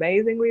 you know,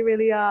 amazing we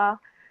really are.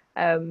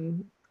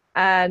 And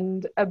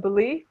a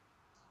belief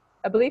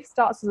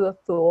starts as a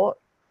thought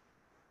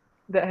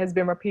that has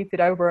been repeated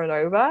over and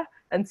over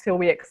until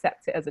we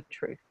accept it as a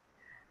truth.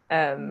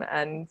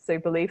 And so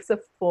beliefs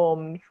are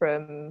formed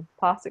from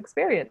past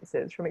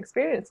experiences, from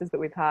experiences that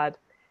we've had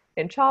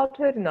in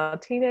childhood, in our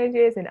teenage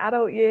years, in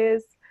adult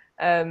years.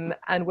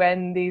 And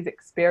when these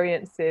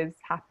experiences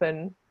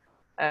happen,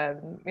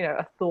 you know,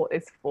 a thought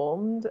is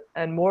formed,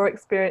 and more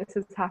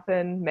experiences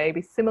happen,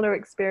 maybe similar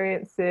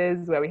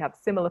experiences where we have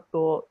similar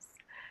thoughts.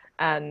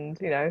 And,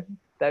 you know,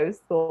 those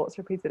thoughts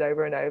repeated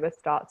over and over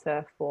start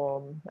to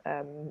form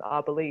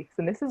our beliefs.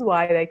 And this is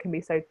why they can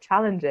be so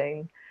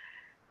challenging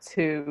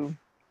to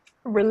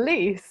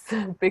release,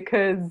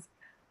 because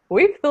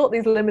we've thought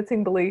these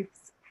limiting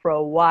beliefs for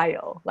a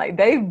while. Like,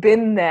 they've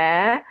been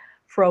there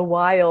for a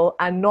while,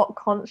 and not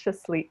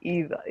consciously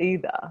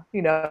either,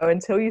 you know,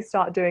 until you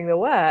start doing the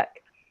work.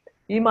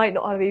 You might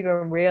not have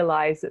even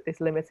realized that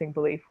this limiting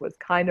belief was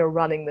kind of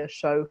running the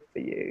show for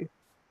you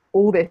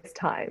all this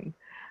time.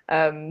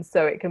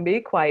 So it can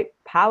be quite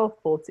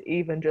powerful to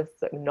even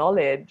just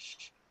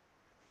acknowledge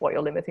what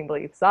your limiting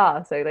beliefs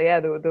are. So yeah,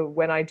 the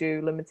when I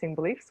do limiting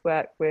beliefs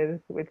work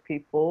with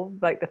people,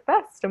 like the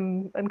first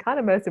and kind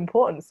of most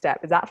important step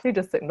is actually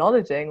just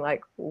acknowledging,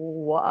 like,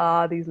 what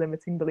are these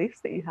limiting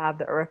beliefs that you have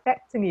that are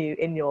affecting you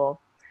in your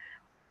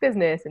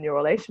business and your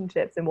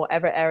relationships in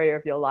whatever area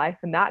of your life.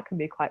 And that can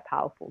be quite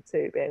powerful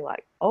too, being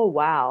like, oh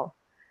wow,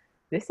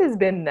 this has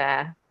been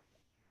there,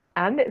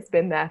 and it's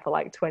been there for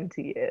like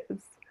 20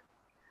 years.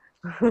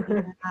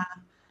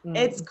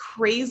 Yeah. It's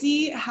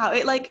crazy how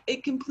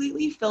it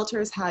completely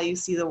filters how you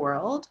see the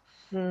world.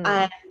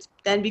 And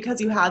then because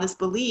you have this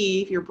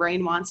belief, your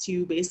brain wants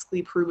to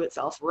basically prove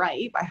itself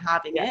right by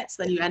having it.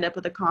 So then you end up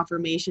with a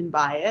confirmation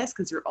bias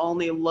because you're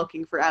only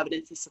looking for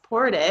evidence to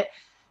support it.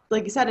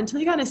 Like you said, until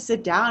you kind of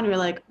sit down, you're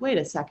like, wait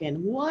a second,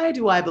 why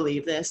do I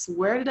believe this?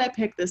 Where did I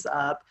pick this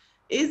up?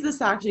 Is this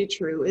actually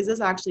true? Is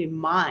this actually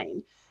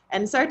mine?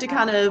 And start to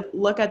kind of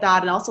look at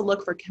that and also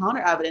look for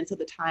counter evidence of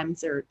the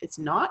times it's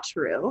not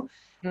true.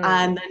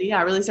 And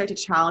then, really start to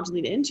challenge and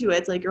lean into it.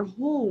 It's like your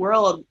whole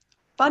world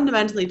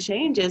fundamentally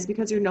changes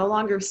because you're no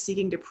longer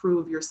seeking to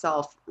prove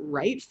yourself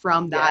right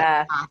from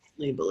that past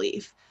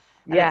belief.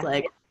 And it's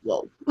like,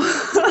 whoa.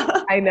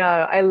 I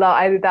know.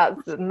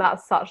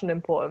 That's such an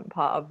important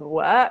part of the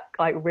work,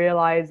 like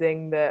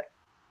realizing that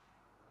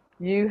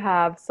you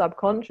have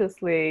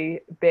subconsciously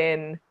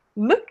been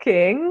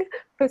looking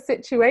for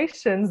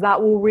situations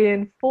that will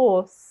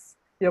reinforce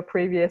your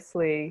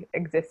previously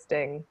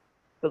existing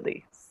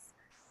beliefs.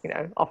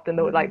 Often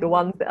the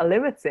ones that are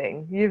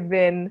limiting. You've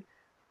been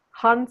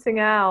hunting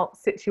out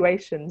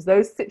situations.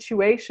 Those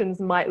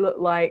situations might look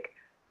like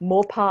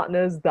more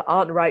partners that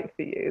aren't right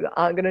for you, that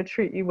aren't going to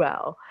treat you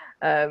well.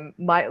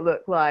 Might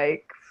look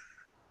like,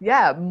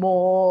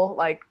 more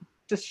like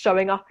just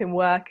showing up in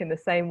work in the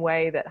same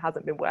way that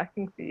hasn't been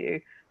working for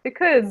you,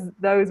 because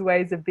those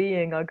ways of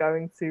being are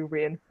going to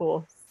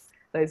reinforce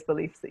those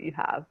beliefs that you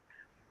have.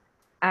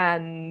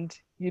 And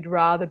you'd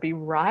rather be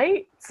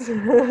right,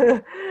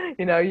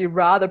 you'd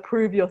rather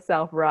prove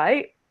yourself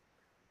right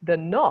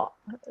than not.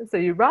 So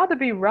you'd rather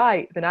be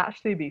right than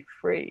actually be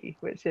free,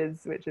 which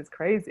is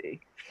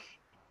crazy.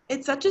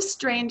 It's such a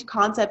strange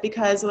concept,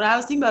 because when I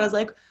was thinking about it, I was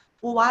like,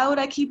 well, why would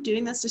I keep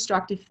doing this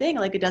destructive thing?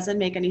 Like, it doesn't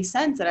make any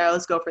sense that I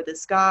always go for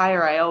this guy,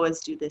 or I always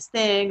do this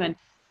thing. And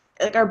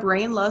like, our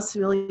brain loves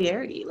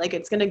familiarity. Like,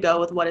 it's going to go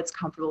with what it's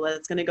comfortable with.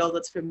 It's going to go with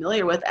what's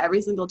familiar with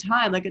every single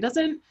time. Like, it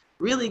doesn't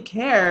really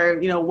care,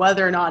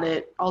 whether or not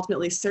it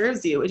ultimately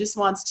serves you. It just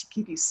wants to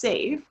keep you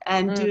safe,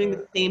 and doing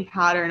the same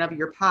pattern of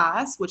your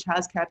past, which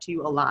has kept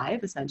you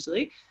alive,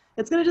 essentially.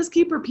 It's going to just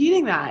keep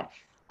repeating that.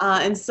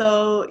 And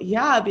so,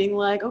 being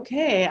like,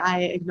 okay,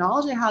 I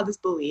acknowledge I have this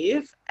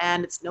belief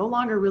and it's no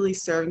longer really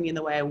serving me in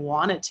the way I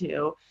want it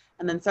to.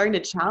 And then starting to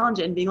challenge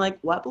it and being like,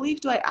 what belief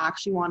do I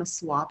actually want to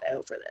swap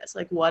out for this?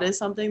 Like, what is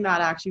something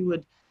that actually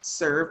would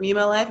serve me in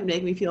my life and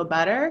make me feel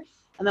better?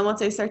 And then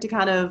once I start to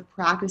kind of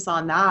practice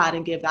on that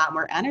and give that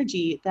more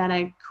energy, then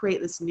I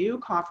create this new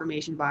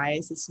confirmation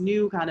bias, this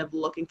new kind of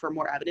looking for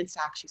more evidence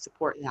to actually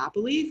support that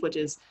belief, which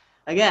is,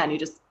 again, you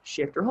just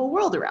shift your whole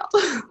world around.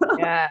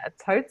 Yeah,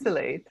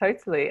 totally.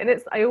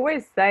 And I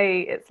always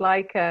say it's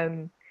like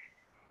when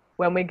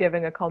we're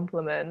giving a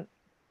compliment,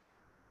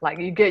 like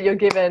you're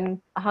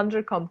given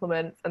 100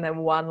 compliments, and then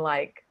one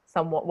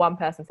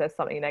person says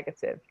something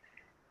negative,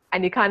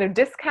 and you kind of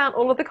discount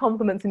all of the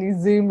compliments and you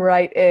zoom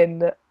right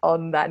in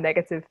on that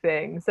negative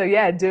thing. So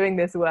doing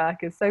this work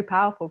is so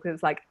powerful, because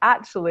it's like,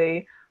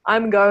 actually,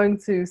 I'm going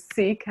to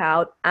seek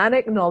out and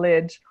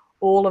acknowledge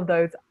all of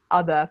those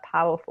other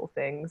powerful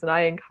things. And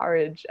I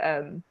encourage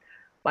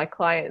my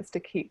clients to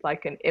keep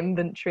like an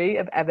inventory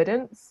of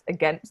evidence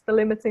against the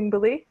limiting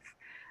belief.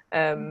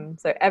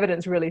 So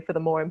evidence really for the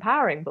more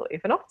empowering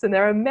belief. And often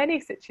there are many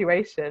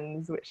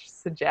situations which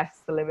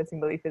suggest the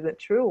limiting belief isn't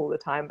true all the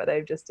time, but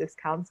they've just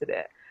discounted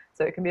it.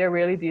 So it can be a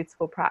really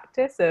beautiful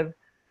practice of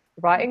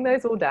writing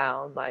those all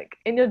down, like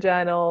in your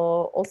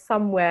journal or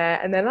somewhere,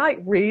 and then like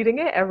reading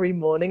it every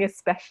morning,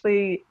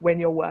 especially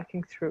when you're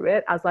working through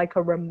it, as like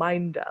a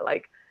reminder,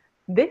 like,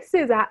 this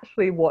is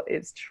actually what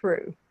is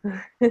true.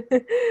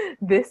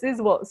 This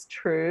is what's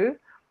true.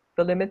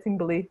 The limiting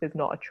belief is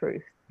not a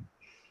truth.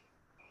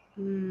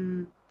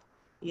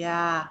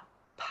 Yeah.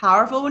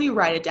 Powerful when you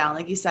write it down.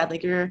 Like you said,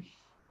 like your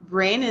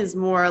brain is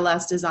more or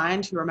less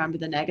designed to remember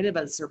the negative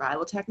as a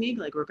survival technique.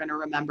 Like, we're going to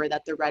remember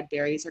that the red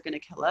berries are going to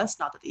kill us,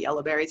 not that the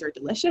yellow berries are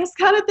delicious,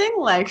 kind of thing.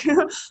 Like,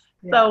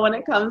 so when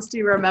it comes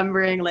to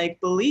remembering like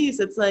beliefs,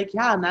 it's like,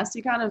 unless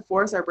you kind of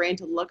force our brain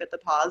to look at the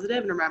positive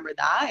and remember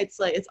that, it's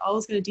like, it's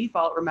always going to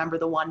default remember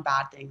the one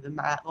bad thing,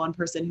 the one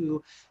person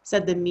who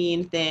said the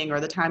mean thing,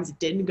 or the times it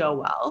didn't go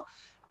well,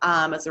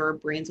 as our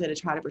brain's way to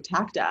try to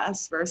protect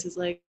us, versus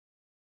like,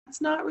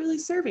 it's not really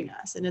serving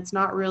us. And it's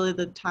not really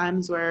the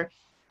times where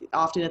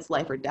often it's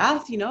life or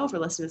death, if we're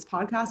listening to this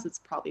podcast, it's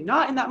probably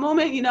not in that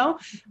moment,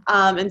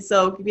 and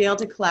so being able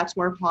to collect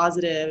more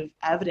positive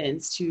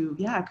evidence to,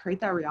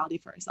 create that reality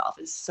for ourselves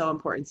is so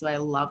important. So I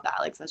love that,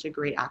 like, such a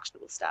great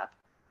actionable step.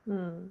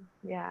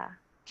 Yeah.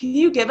 Can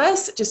you give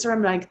us, just so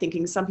I'm like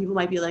thinking, some people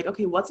might be like,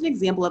 okay, what's an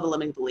example of a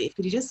limiting belief?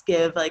 Could you just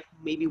give like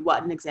maybe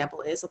what an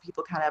example is so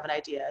people kind of have an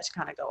idea to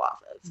kind of go off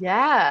of?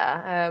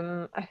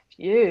 Yeah, a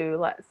few.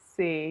 Let's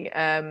see.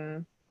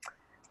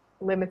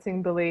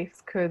 Limiting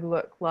beliefs could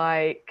look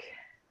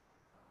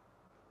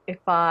if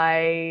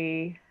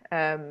I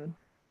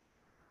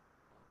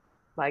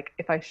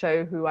if I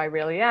show who I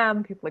really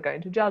am, people are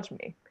going to judge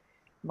me.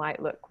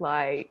 Might look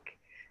like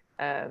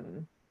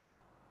I'm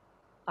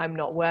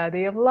not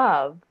worthy of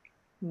love.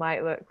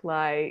 Might look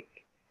like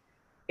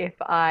if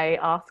I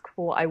ask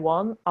for what I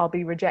want, I'll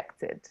be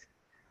rejected.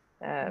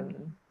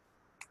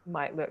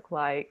 Might look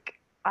like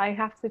I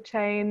have to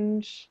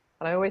change,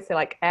 and I always say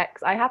like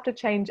X, I have to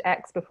change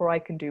X before I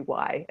can do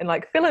Y. And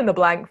like fill in the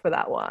blank for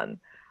that one.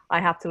 I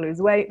have to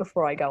lose weight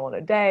before I go on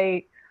a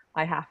date.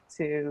 I have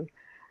to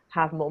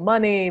have more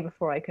money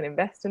before I can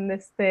invest in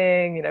this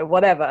thing, you know,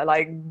 whatever.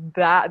 Like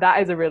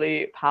that is a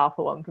really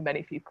powerful one for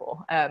many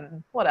people.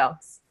 What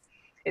else?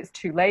 It's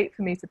too late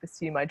for me to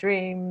pursue my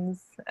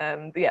dreams.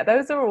 But yeah,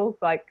 those are all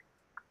like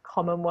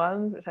common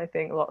ones, which I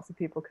think lots of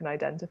people can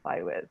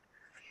identify with.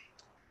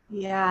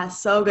 Yeah,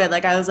 so good.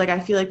 Like I was like, I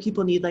feel like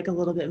people need like a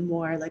little bit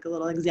more, like a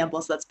little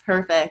example. So that's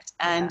perfect.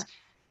 And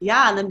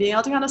yeah, and then being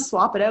able to kind of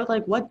swap it out,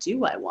 like what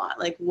do I want?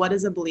 Like what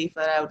is a belief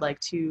that I would like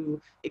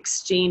to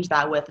exchange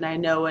that with? And I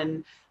know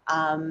in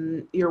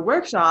your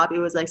workshop, it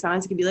was like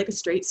sometimes it can be like a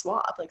straight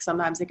swap. Like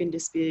sometimes it can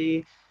just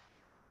be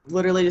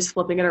literally just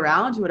flipping it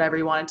around to whatever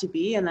you want it to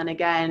be. And then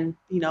again,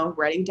 you know,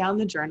 writing down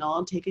the journal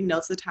and taking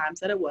notes of the times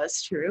that it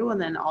was true.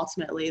 And then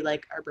ultimately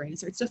like our brain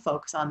starts to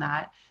focus on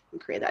that and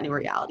create that new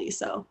reality.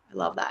 So I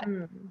love that.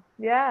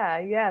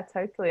 Yeah,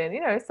 totally. And you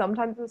know,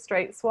 sometimes it's a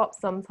straight swap,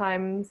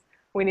 sometimes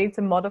we need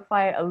to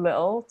modify it a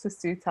little to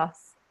suit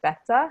us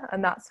better,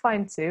 and that's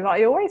fine too.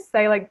 I always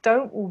say like,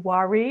 don't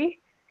worry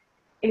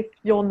if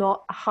you're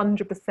not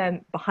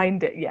 100%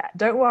 behind it yet.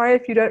 Don't worry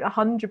if you don't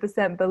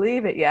 100%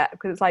 believe it yet,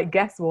 because it's like,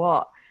 guess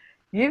what?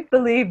 You've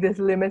believed this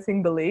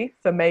limiting belief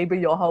for maybe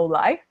your whole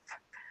life.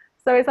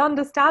 So it's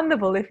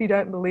understandable if you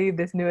don't believe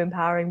this new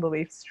empowering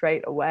belief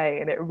straight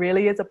away. And it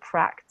really is a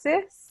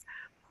practice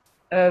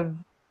of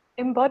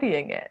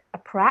embodying it, a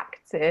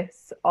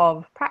practice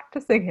of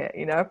practicing it,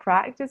 you know, a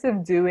practice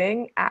of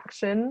doing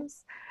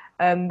actions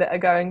that are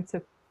going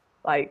to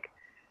like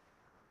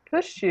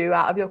push you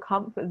out of your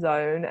comfort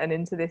zone and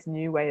into this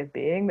new way of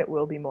being that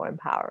will be more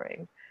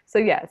empowering. So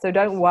yeah, so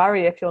don't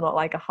worry if you're not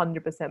like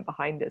 100%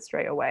 behind it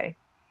straight away.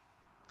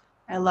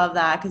 I love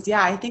that. Because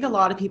yeah, I think a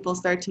lot of people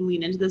start to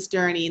lean into this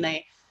journey and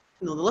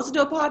they'll listen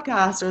to a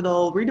podcast or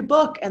they'll read a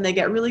book and they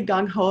get really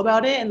gung-ho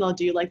about it, and they'll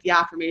do like the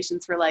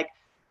affirmations for like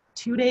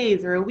 2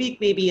 days or a week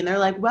maybe, and they're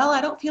like, well,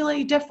 I don't feel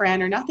any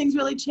different or nothing's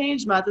really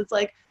changed much. It's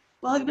like,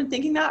 well, I've been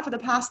thinking that for the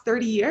past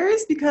 30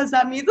 years because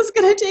that means it's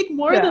going to take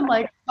more than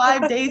like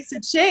 5 days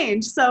to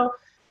change. So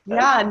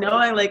yeah,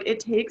 knowing like it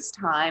takes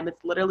time.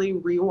 It's literally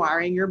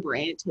rewiring your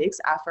brain. It takes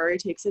effort,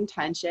 it takes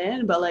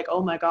intention, but like,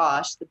 oh my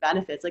gosh, the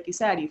benefits, like you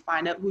said, you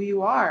find out who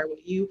you are, what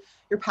you're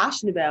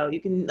passionate about.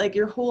 You can like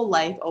your whole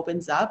life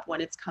opens up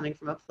when it's coming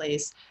from a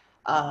place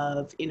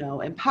of, you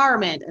know,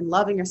 empowerment and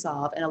loving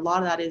yourself. And a lot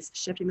of that is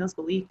shifting those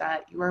beliefs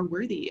that you are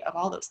worthy of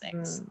all those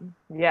things.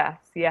 Yes,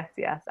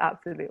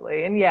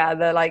 absolutely. And yeah,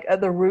 they're like at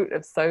the root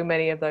of so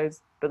many of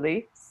those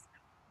beliefs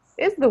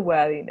is the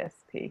worthiness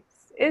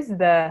piece, is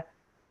the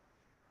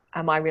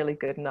am I really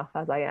good enough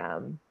as I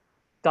am?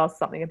 Does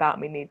something about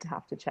me need to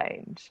have to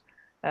change?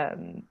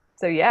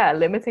 So yeah,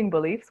 limiting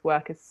beliefs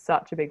work is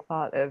such a big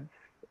part of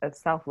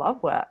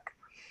self-love work.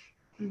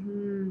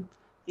 Mm-hmm.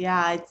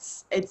 Yeah,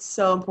 it's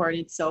so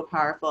important. It's so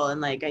powerful. And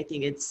like, I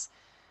think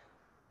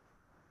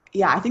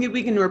I think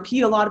we can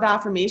repeat a lot of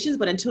affirmations,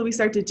 but until we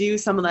start to do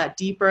some of that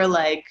deeper,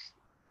 like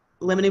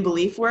limiting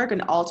belief work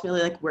and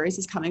ultimately like, where is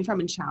this coming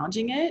from and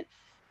challenging it?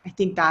 I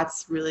think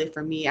that's really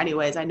for me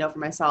anyways. I know for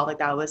myself, like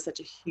that was such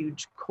a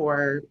huge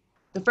core,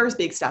 the first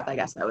big step, I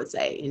guess I would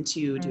say,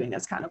 into doing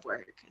this kind of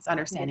work is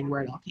understanding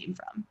where it all came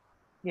from.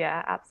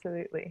 Yeah,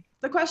 absolutely.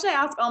 The question I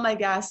ask all my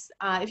guests,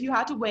 if you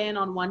had to weigh in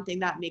on one thing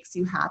that makes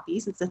you happy,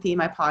 since the theme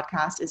of my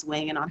podcast is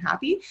weighing in on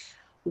happy,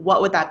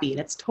 what would that be?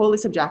 And it's totally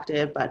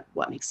subjective, but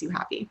what makes you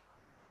happy?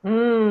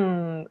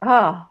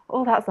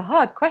 Oh, that's a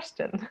hard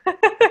question.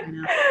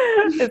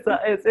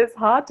 It's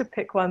hard to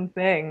pick one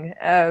thing.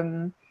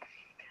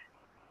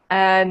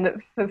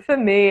 And for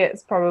me,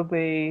 it's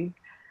probably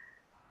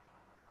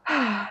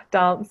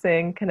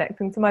dancing,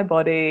 connecting to my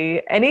body,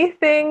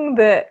 anything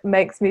that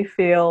makes me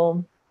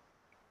feel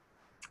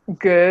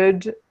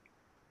good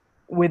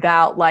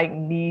without like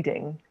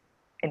needing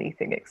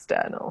anything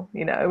external,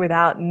 you know,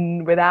 without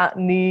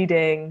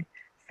needing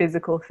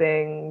physical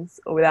things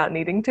or without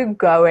needing to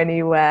go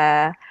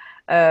anywhere.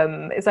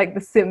 It's like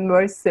the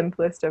most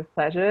simplest of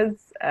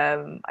pleasures.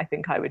 I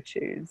think I would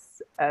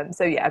choose.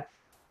 So yeah,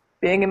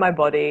 being in my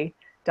body,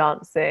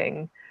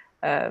 dancing,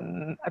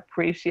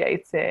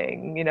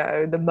 appreciating, you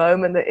know, the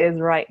moment that is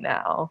right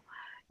now.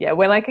 Yeah,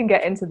 when I can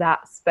get into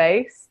that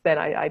space, then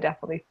I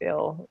definitely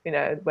feel, you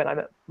know, when I'm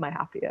at my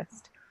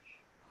happiest.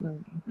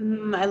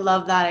 I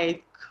love that. I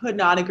could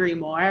not agree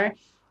more.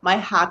 my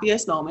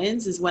happiest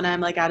moments is when I'm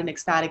like at an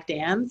ecstatic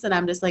dance and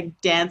I'm just like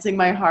dancing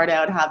my heart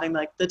out, having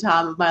like the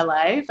time of my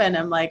life. And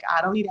I'm like,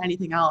 I don't need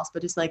anything else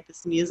but just like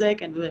this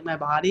music and moving my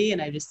body.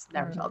 And I just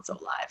never felt so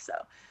alive. So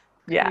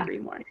couldn't agree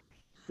more.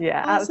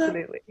 Yeah, Awesome.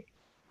 absolutely.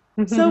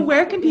 So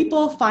where can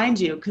people find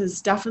you?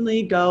 Because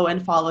definitely go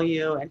and follow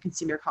you and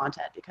consume your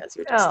content because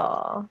you're just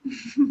oh,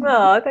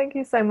 thank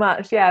you so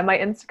much. Yeah, my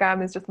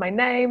Instagram is just my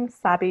name,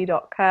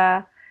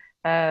 sabby.kerr.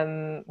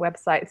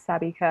 Website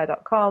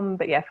sabbykerr.com.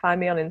 But yeah, find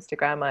me on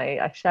Instagram.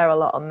 I share a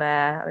lot on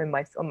there. I'm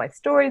on my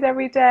stories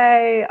every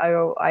day.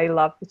 I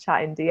love to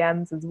chat in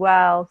DMs as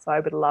well. So I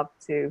would love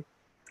to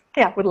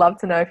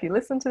know if you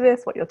listen to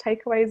this, what your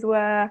takeaways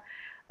were.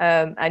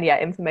 And yeah,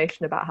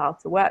 information about how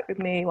to work with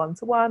me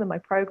one-to-one and my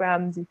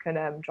programs, you can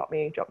drop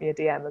me a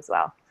DM as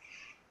well.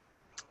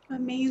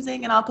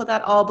 Amazing. And I'll put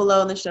that all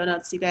below in the show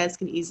notes so you guys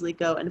can easily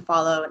go and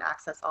follow and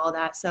access all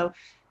that. So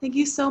thank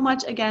you so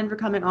much again for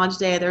coming on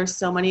today. There are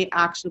so many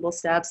actionable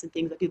steps and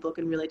things that people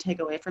can really take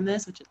away from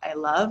this, which I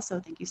love.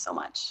 So thank you so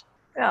much.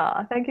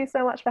 Yeah, thank you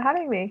so much for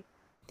having me.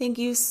 Thank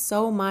you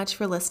so much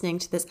for listening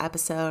to this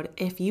episode.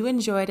 If you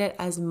enjoyed it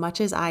as much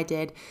as I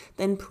did,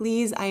 then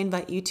please, I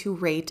invite you to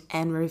rate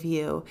and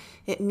review.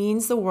 It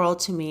means the world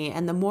to me,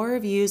 and the more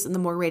reviews and the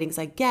more ratings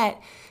I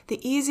get,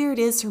 the easier it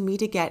is for me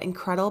to get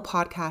incredible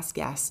podcast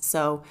guests.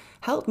 So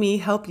help me,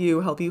 help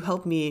you,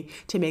 help me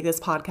to make this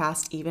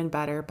podcast even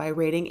better by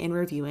rating and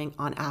reviewing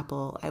on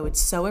Apple. I would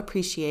so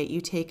appreciate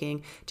you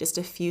taking just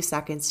a few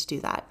seconds to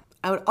do that.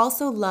 I would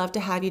also love to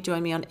have you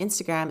join me on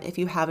Instagram if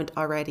you haven't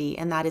already,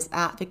 and that is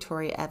at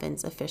Victoria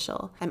Evans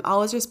Official. I'm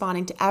always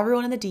responding to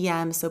everyone in the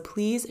DM, so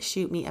please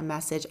shoot me a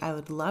message. I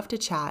would love to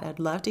chat. I'd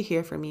love to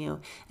hear from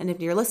you. And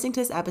if you're listening to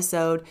this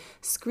episode,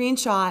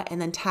 screenshot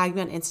and then tag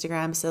me on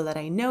Instagram so that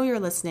I know you're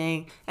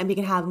listening and we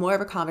can have more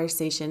of a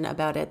conversation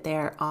about it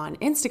there on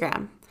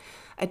Instagram.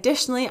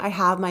 Additionally, I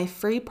have my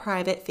free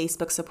private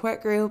Facebook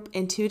support group,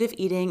 Intuitive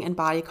Eating and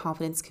Body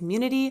Confidence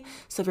Community.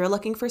 So if you're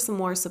looking for some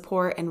more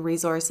support and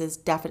resources,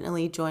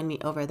 definitely join me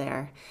over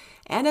there.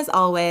 And as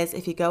always,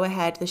 if you go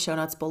ahead to the show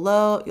notes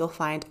below, you'll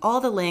find all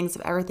the links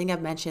of everything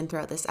I've mentioned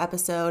throughout this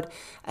episode,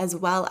 as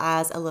well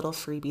as a little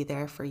freebie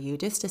there for you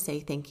just to say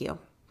thank you. All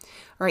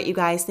right, you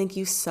guys, thank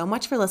you so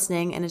much for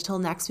listening. And until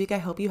next week, I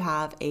hope you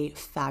have a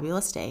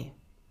fabulous day.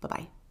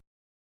 Bye-bye.